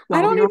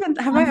I don't 12-year-old. even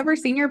have I ever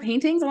seen your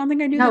paintings? I don't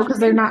think I knew No, that you because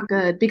they're painted. not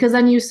good. Because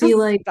then you see Just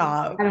like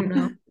stop. I don't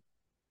know.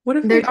 What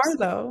if They're they are just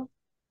though?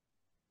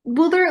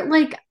 well, they're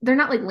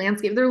not like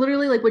landscape. They're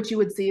literally like what you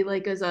would see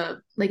like as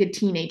a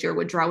teenager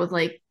would draw with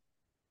like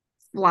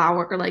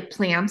flower or like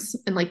plants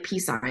and like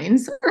peace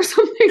signs or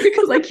something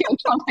because I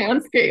can't draw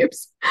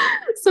landscapes.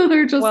 So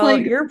they're just Well,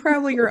 like you're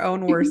probably your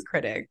own worst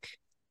critic.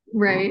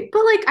 right.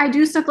 But like I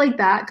do stuff like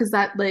that because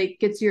that like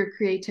gets your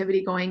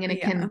creativity going and it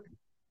Yeah. can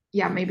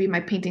yeah, maybe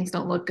my paintings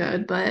don't look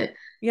good, but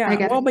I Yeah.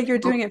 guess Well, but you're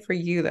doing it for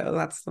you though.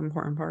 That's the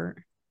important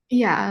part.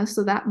 yeah,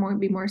 so that more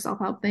be more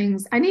self-help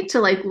things. I need to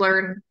like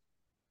learn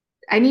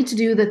I need to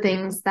do the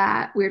things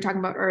that we were talking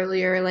about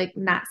earlier, like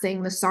not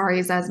saying the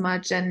sorries as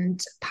much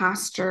and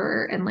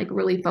posture and like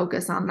really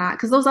focus on that.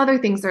 Cause those other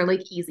things are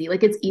like easy.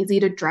 Like it's easy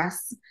to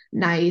dress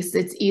nice.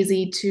 It's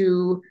easy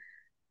to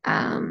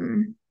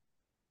um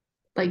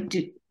like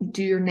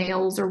do your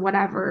nails or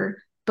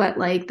whatever. But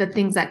like the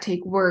things that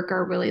take work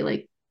are really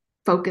like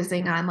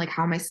focusing on like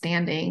how am I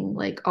standing?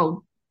 Like,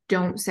 oh,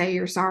 don't say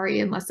you're sorry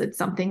unless it's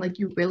something like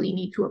you really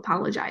need to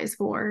apologize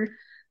for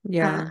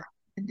uh, Yeah.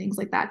 and things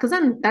like that. Because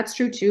then that's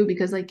true too.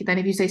 Because like then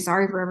if you say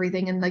sorry for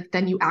everything and like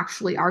then you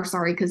actually are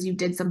sorry because you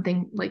did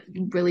something like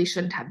you really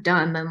shouldn't have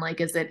done, then like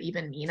does it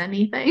even mean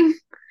anything?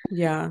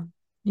 Yeah.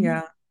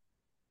 Yeah.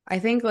 I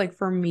think like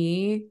for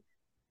me,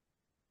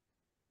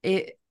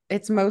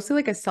 it's mostly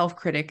like a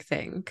self-critic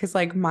thing because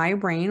like my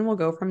brain will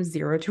go from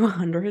 0 to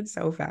 100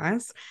 so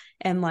fast.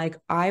 And like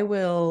I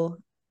will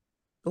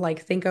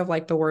like think of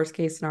like the worst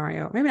case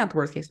scenario, maybe not the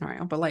worst case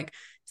scenario, but like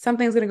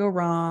something's gonna go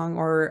wrong,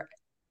 or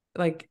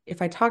like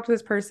if I talk to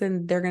this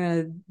person, they're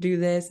gonna do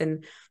this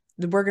and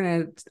we're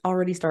gonna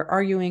already start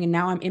arguing. And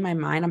now I'm in my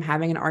mind, I'm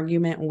having an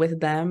argument with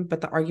them,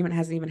 but the argument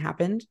hasn't even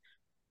happened.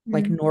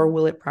 Like, Mm-hmm. nor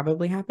will it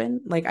probably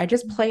happen. Like, I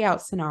just play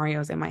out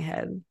scenarios in my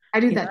head. I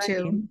do You know that what I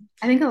too. mean?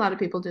 I think a lot of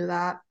people do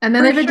that. And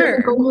then For if it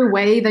doesn't go sure. your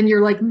way, then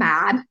you're like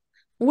mad.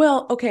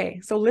 Well, okay.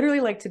 So literally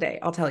like today,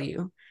 I'll tell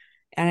you.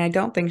 And I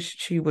don't think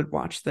she would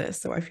watch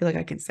this, so I feel like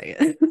I can say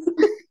it.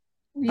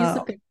 Use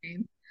the uh, pig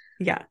name.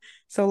 yeah.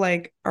 So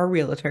like our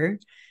realtor,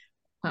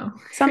 Oh.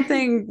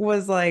 something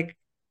was like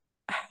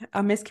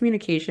a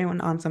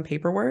miscommunication on some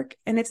paperwork,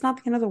 and it's not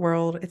the end of the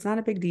world. It's not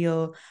a big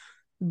deal.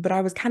 But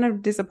I was kind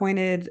of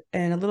disappointed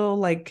and a little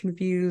like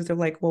confused of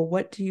like, well,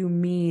 what do you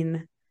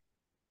mean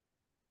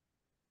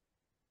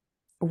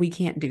we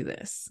can't do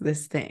this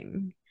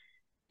thing?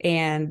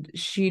 And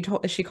she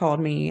called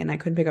me and I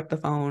couldn't pick up the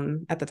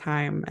phone at the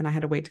time and I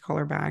had to wait to call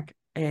her back.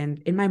 And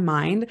in my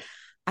mind,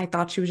 I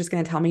thought she was just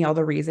going to tell me all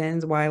the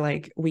reasons why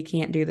like we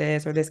can't do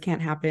this or this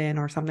can't happen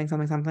or something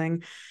something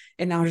something.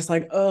 And I was just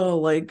like, oh,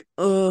 like,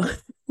 oh,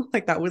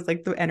 like that was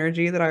like the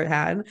energy that I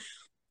had.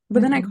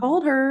 But then I Mm-mm.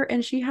 called her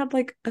and she had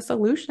like a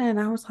solution.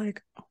 I was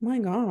like, oh my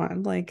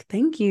God, like,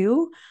 thank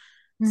you.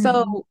 Mm-mm.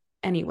 So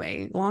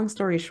anyway, long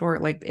story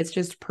short, like it's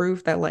just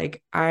proof that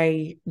like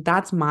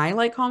that's my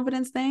like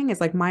confidence thing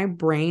is like my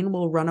brain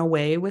will run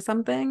away with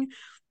something,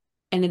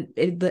 and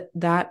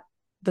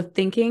the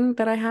thinking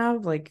that I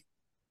have, like,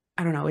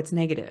 I don't know, it's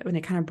negative and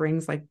it kind of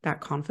brings like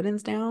that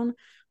confidence down.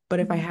 But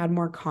if I Mhm. had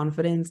more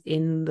confidence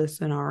in the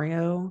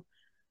scenario,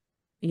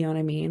 you know what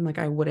I mean? Like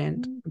I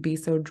wouldn't be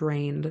so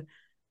drained,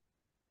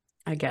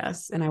 I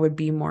guess, and I would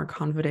be more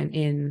confident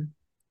in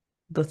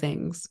the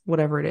things,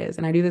 whatever it is.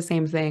 And I do the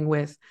same thing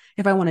with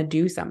if I want to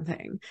do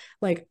something,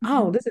 like,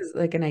 oh, Mhm. this is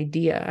like an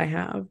idea I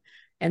have.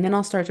 And then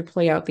I'll start to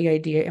play out the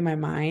idea in my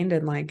mind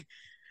and like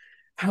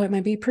how it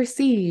might be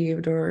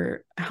perceived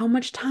or how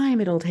much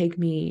time it'll take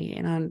me.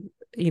 And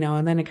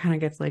and then it kind of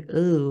gets like,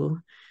 ooh,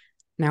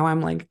 now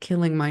I'm like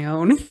killing my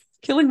own,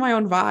 killing my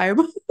own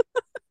vibe.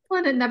 Well,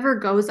 and it never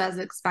goes as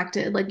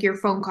expected. Like your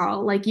phone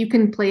call, like you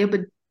can play up a.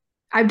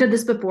 I've done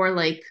this before.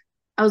 Like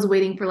I was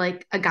waiting for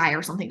like a guy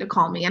or something to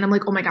call me, and I'm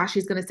like, oh my gosh,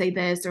 he's gonna say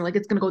this, or like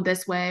it's gonna go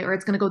this way, or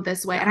it's gonna go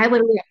this way, and Yeah. I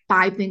literally had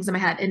five things in my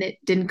head, and it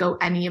didn't go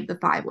any of the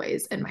five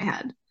ways in my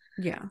head.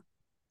 Yeah.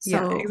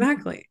 Yeah, So,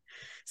 exactly.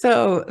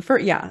 So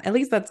yeah, at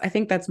least I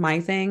think that's my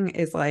thing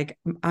is like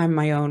I'm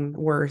my own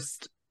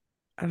worst.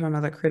 I don't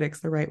know that critic's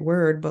the right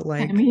word, but I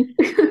like, mean,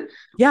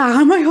 yeah,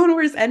 I'm my own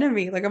worst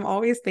enemy. Like I'm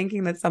always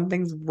thinking that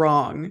something's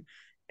wrong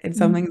and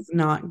something's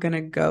not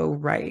gonna go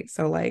right.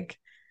 So like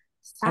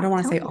I don't stop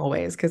want to say telling me.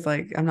 always because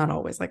like I'm not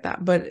always like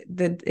that, but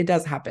it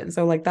does happen.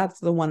 So like that's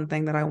the one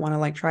thing that I want to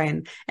like try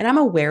and I'm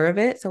aware of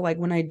it. So like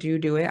when I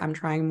do it, I'm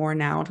trying more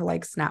now to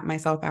like snap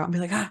myself out and be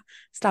like,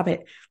 stop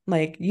it.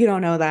 Like you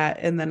don't know that.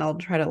 And then I'll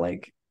try to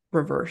like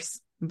reverse.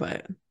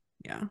 But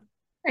yeah.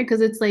 Right?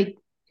 Because it's like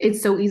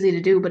it's so easy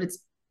to do, but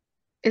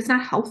it's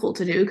not helpful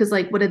to do because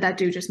like what did that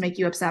do? Just make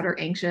you upset or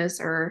anxious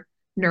or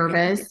Yeah.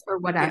 nervous or Yeah.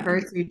 whatever.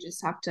 So you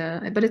just have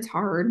to, but it's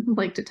hard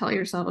like to tell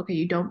yourself, okay,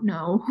 you don't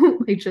know.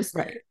 Like just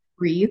Right.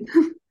 breathe.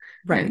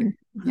 Right. And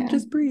yeah,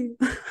 Just breathe.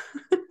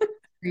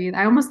 breathe.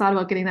 I almost thought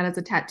about getting that as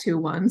a tattoo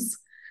once,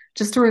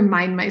 just to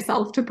remind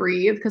myself to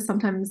breathe because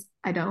sometimes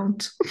I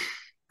don't.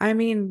 I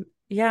mean,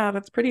 yeah,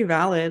 that's pretty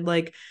valid.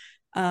 Like,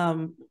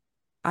 um,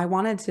 I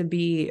wanted to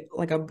be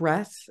like a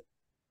breath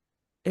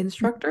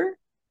instructor.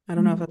 I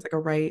don't know if Mhm. that's like a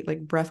right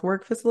like breath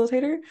work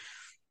facilitator.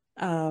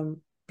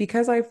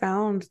 Because I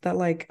found that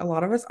like a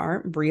lot of us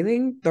aren't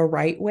breathing the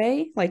right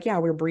way. Like, yeah,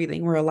 we're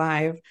breathing, we're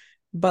alive,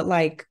 but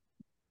like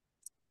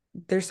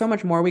there's so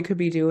much more we could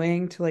be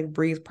doing to like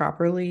breathe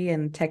properly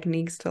and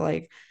techniques to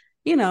like,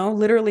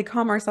 literally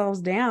calm ourselves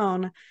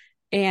down.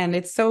 And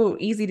it's so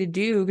easy to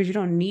do because you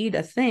don't need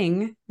a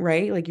thing,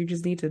 right? Like you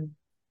just need to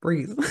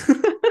breathe.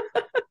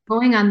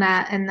 Going on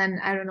that, and then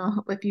I don't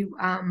know if you,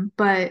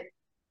 but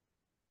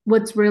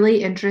what's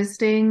really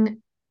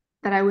interesting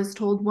that I was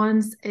told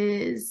once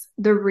is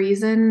the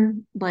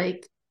reason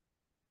like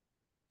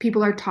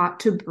people are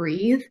taught to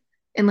breathe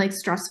in like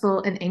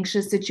stressful and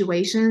anxious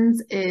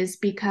situations is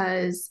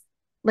because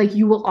like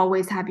you will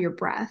always have your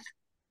breath,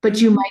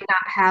 but you Mhm. might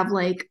not have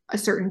like a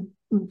certain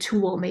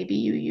tool maybe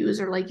you use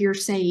or like your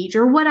sage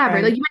or whatever.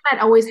 Like Right. you might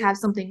not always have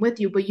something with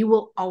you, but you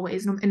will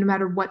always, no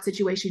matter what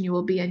situation you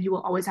will be in, you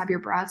will always have your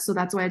breath. So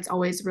that's why it's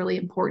always really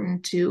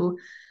important to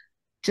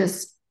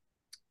just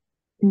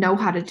know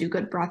how to do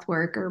good breath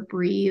work or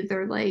breathe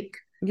or like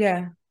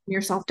Yeah.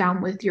 yourself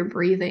down with your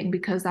breathing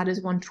because that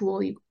is one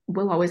tool you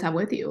will always have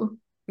with you.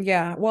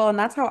 Yeah. Well, and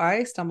that's how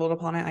I stumbled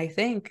upon it, I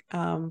think.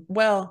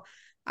 Well,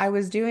 I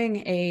was doing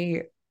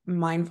a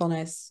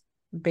mindfulness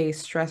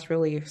based stress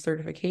relief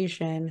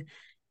certification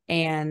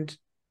and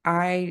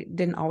I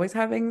didn't always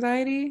have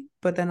anxiety,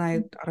 but then I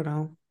don't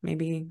know,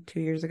 maybe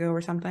 2 years ago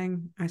or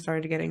something, I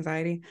started to get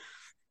anxiety.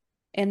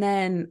 And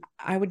then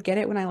I would get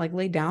it when I like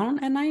lay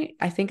down at night.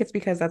 I think it's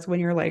because that's when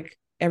you're like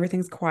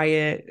everything's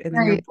quiet and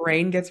then your Right.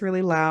 brain gets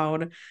really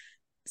loud.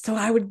 So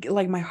I would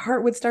like my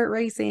heart would start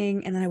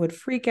racing and then I would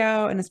freak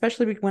out. And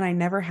especially when I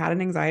never had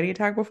an anxiety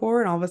attack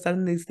before and all of a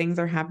sudden these things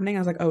are happening, I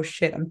was like, oh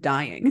shit, I'm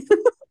dying.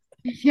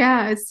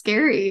 Yeah, it's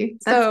scary.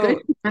 That's good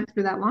So, you went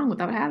through that long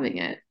without having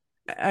it.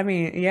 I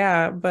mean,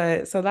 yeah,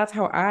 but so that's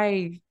how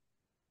I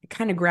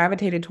kind of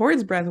gravitated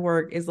towards breath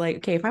work is like,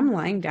 okay, if I'm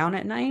lying down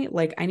at night,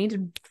 like I need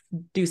to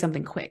do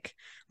something quick.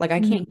 Like I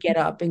can't Mhm. get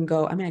up and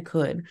go. I mean, I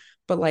could,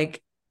 but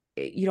like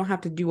you don't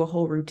have to do a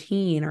whole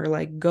routine or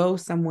like go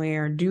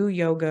somewhere, do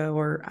yoga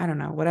or I don't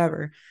know,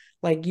 whatever.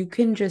 Like you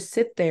can just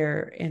sit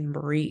there and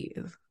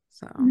breathe.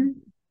 So Mhm.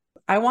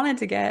 I wanted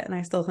to get, and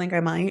I still think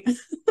I might,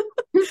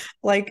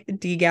 like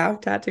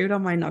decaf tattooed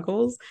on my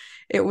knuckles.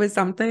 It was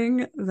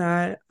something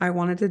that I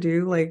wanted to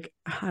do. Like,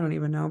 I don't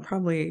even know,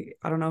 probably,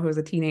 I don't know if it was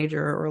a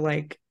teenager or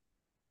like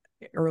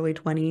early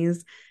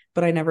 20s,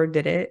 but I never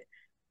did it.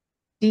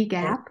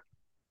 D-gap.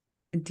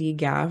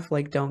 DGAF,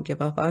 like don't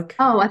give a fuck.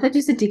 Oh, I thought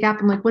you said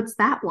D-gap. I'm like, what's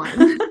that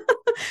one?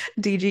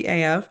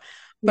 DGAF.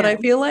 But Yeah. I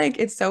feel like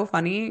it's so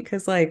funny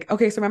because, like,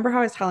 okay, so remember how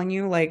I was telling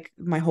you, like,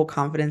 my whole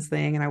confidence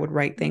thing and I would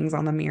write things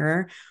on the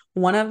mirror?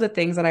 One of the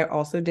things that I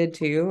also did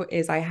too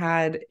is I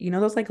had,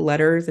 those like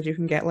letters that you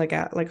can get like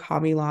at like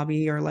Hobby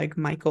Lobby or like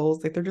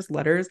Michael's, like they're just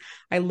letters.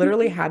 I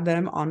literally had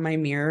them on my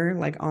mirror,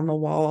 like on the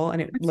wall,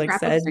 and it Like like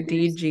scrapbook said stickers?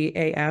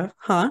 DGAF.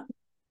 Huh?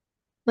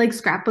 Like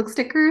scrapbook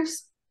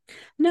stickers?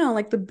 No,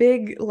 like the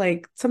big,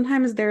 like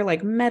sometimes they're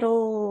like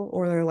metal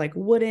or they're like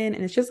wooden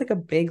and it's just like a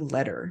big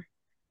letter.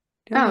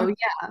 Do you know what I'm Oh, talking?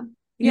 yeah.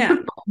 You Yeah.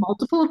 put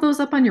multiple of those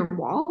up on your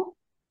wall?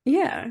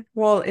 Yeah.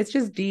 Well, it's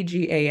just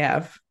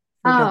DGAF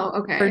Oh,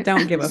 for okay.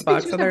 don't give a You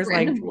fuck. So just have there's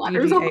like random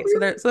letters all over DGA. So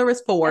your. there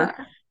was four,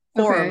 Yeah.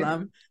 four of Okay.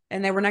 them.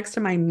 And they were next to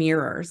my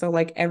mirror. So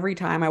like every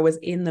time I was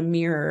in the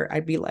mirror,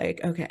 I'd be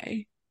like,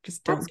 okay,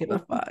 just don't That's give a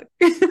cool. fuck.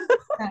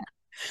 Yeah.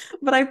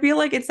 But I feel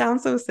like it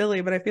sounds so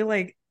silly, but I feel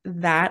like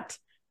that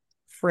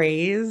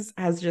phrase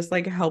has just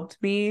like helped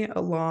me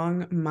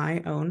along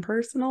my own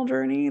personal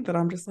journey that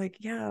I'm just like,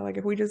 yeah, like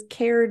if we just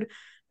cared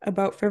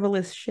about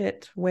frivolous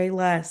shit way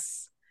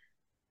less,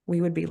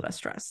 we would be less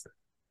stressed.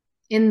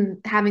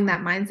 In having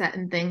that mindset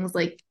and things,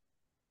 like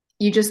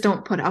you just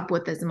don't put up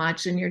with as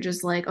much and you're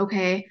just like,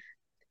 okay,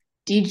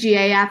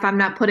 DGAF, I'm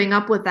not putting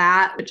up with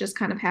that, but just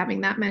kind of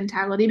having that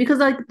mentality because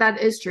like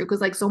that is true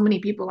because like so many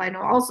people I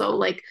know also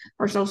like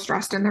are so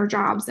stressed in their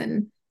jobs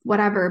and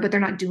whatever, but they're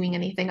not doing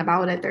anything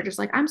about it. They're just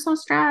like, I'm so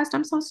stressed,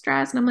 I'm so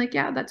stressed. And I'm like,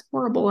 yeah, that's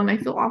horrible and I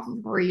feel awful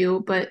for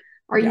you, but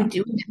are you Yeah.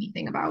 doing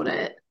anything about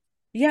it?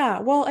 Yeah.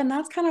 Well, and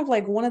that's kind of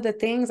like one of the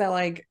things that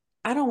like,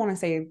 I don't want to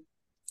say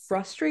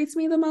frustrates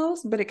me the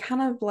most, but it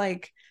kind of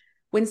like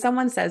when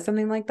someone says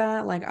something like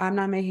that, like I'm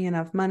not making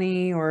enough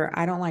money or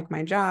I don't like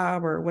my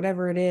job or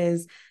whatever it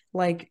is,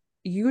 like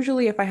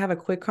usually if I have a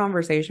quick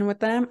conversation with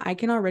them, I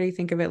can already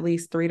think of at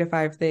least 3 to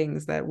 5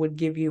 things that would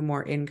give you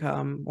more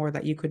income or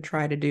that you could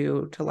try to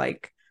do to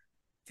like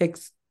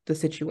fix the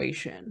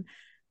situation.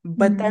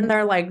 But then Mhm.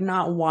 they're like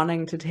not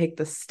wanting to take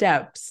the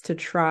steps to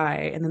try.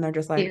 And then they're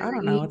just like, I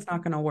don't know, Scary. it's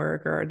not going to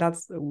work, or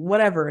that's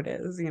whatever it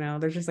is,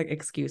 there's just like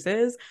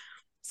excuses.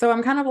 So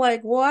I'm kind of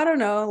like, well, I don't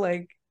know,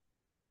 like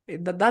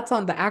that's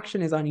on the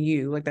action is on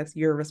you. Like that's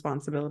your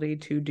responsibility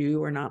to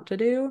do or not to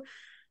do.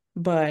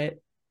 But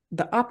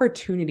the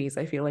opportunities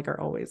I feel like are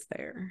always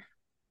there.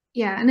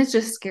 Yeah, and it's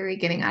just scary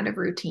getting out of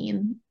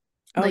routine.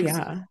 Oh, Like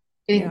yeah.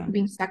 getting Yeah.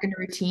 being stuck in a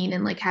routine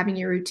and like having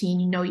your routine,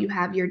 you know you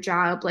have your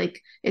job,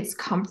 like it's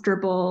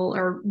comfortable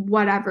or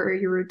whatever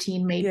your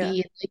routine may Yeah.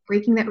 be. Like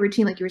breaking that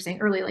routine, like you were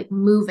saying earlier, like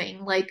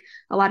moving. Like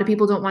a lot of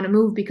people don't want to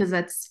move because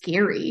that's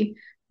scary.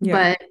 Yeah.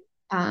 But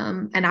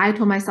and I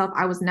told myself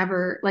I was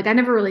never like I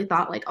never really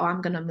thought like, oh,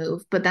 I'm gonna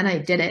move. But then I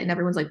did it and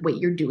everyone's like, wait,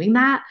 you're doing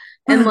that?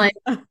 And like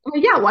well,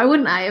 yeah, why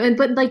wouldn't I? And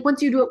but like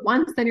once you do it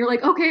once, then you're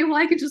like, okay, well,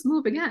 I could just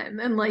move again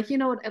and like,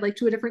 like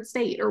to a different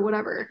state or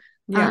whatever.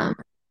 Yeah. Um,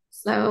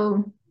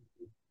 so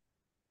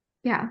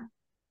yeah.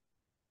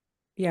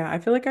 Yeah, I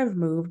feel like I've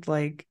moved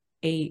like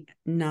 8,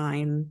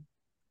 9,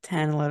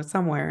 10, 11,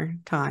 somewhere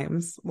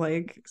times,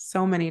 like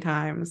so many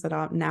times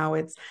that now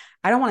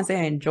I don't want to say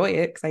I enjoy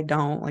it because I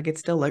don't, like it's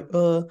still like,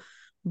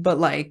 but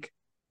like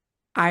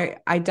I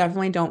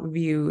definitely don't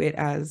view it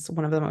as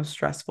one of the most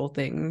stressful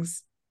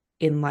things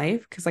in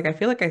life because like I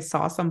feel like I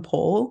saw some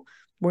poll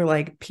where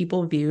like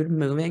people viewed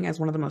moving as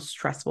one of the most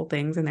stressful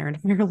things in their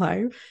entire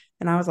life.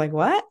 And I was like,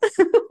 what?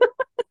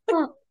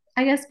 Well,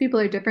 I guess people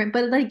are different,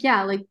 but like,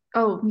 yeah, like,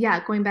 oh,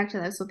 yeah, going back to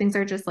that. So things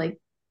are just like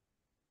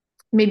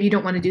maybe you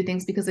don't want to do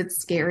things because it's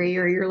scary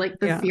or you're like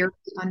the Yeah. fear of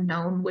the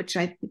unknown, which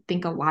I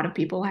think a lot of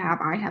people have.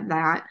 I have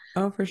that.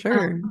 Oh, for Um,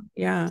 sure.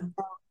 Yeah.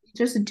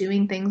 just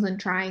doing things and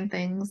trying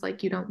things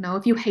like you don't know.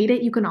 If you hate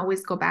it, you can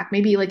always go back.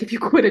 Maybe like if you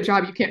quit a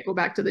job, you can't go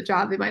back to the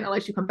job. They might not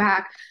let you come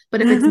back.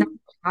 But if it's not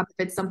a job,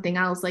 if it's something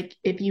else, like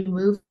if you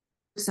move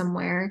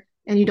somewhere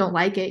and you don't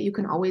like it, you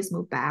can always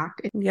move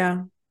back.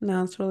 Yeah.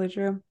 No, it's totally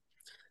true.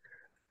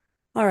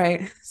 All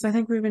right. So I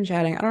think we've been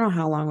chatting. I don't know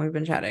how long we've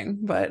been chatting,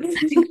 but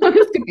I think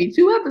this could be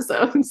 2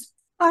 episodes.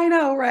 I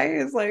know, right?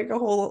 It's like a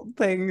whole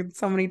thing,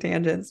 so many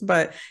tangents,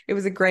 but it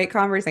was a great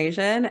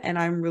conversation. And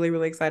I'm really,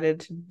 really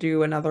excited to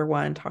do another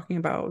one talking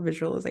about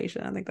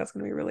visualization. I think that's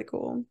going to be really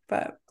cool.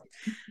 But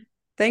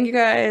thank you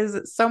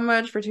guys so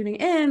much for tuning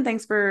in.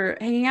 Thanks for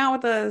hanging out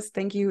with us.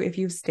 Thank you if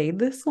you've stayed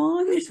this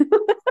long.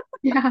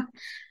 Yeah.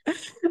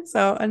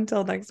 So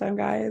until next time,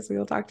 guys, we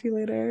will talk to you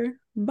later.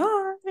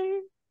 Bye.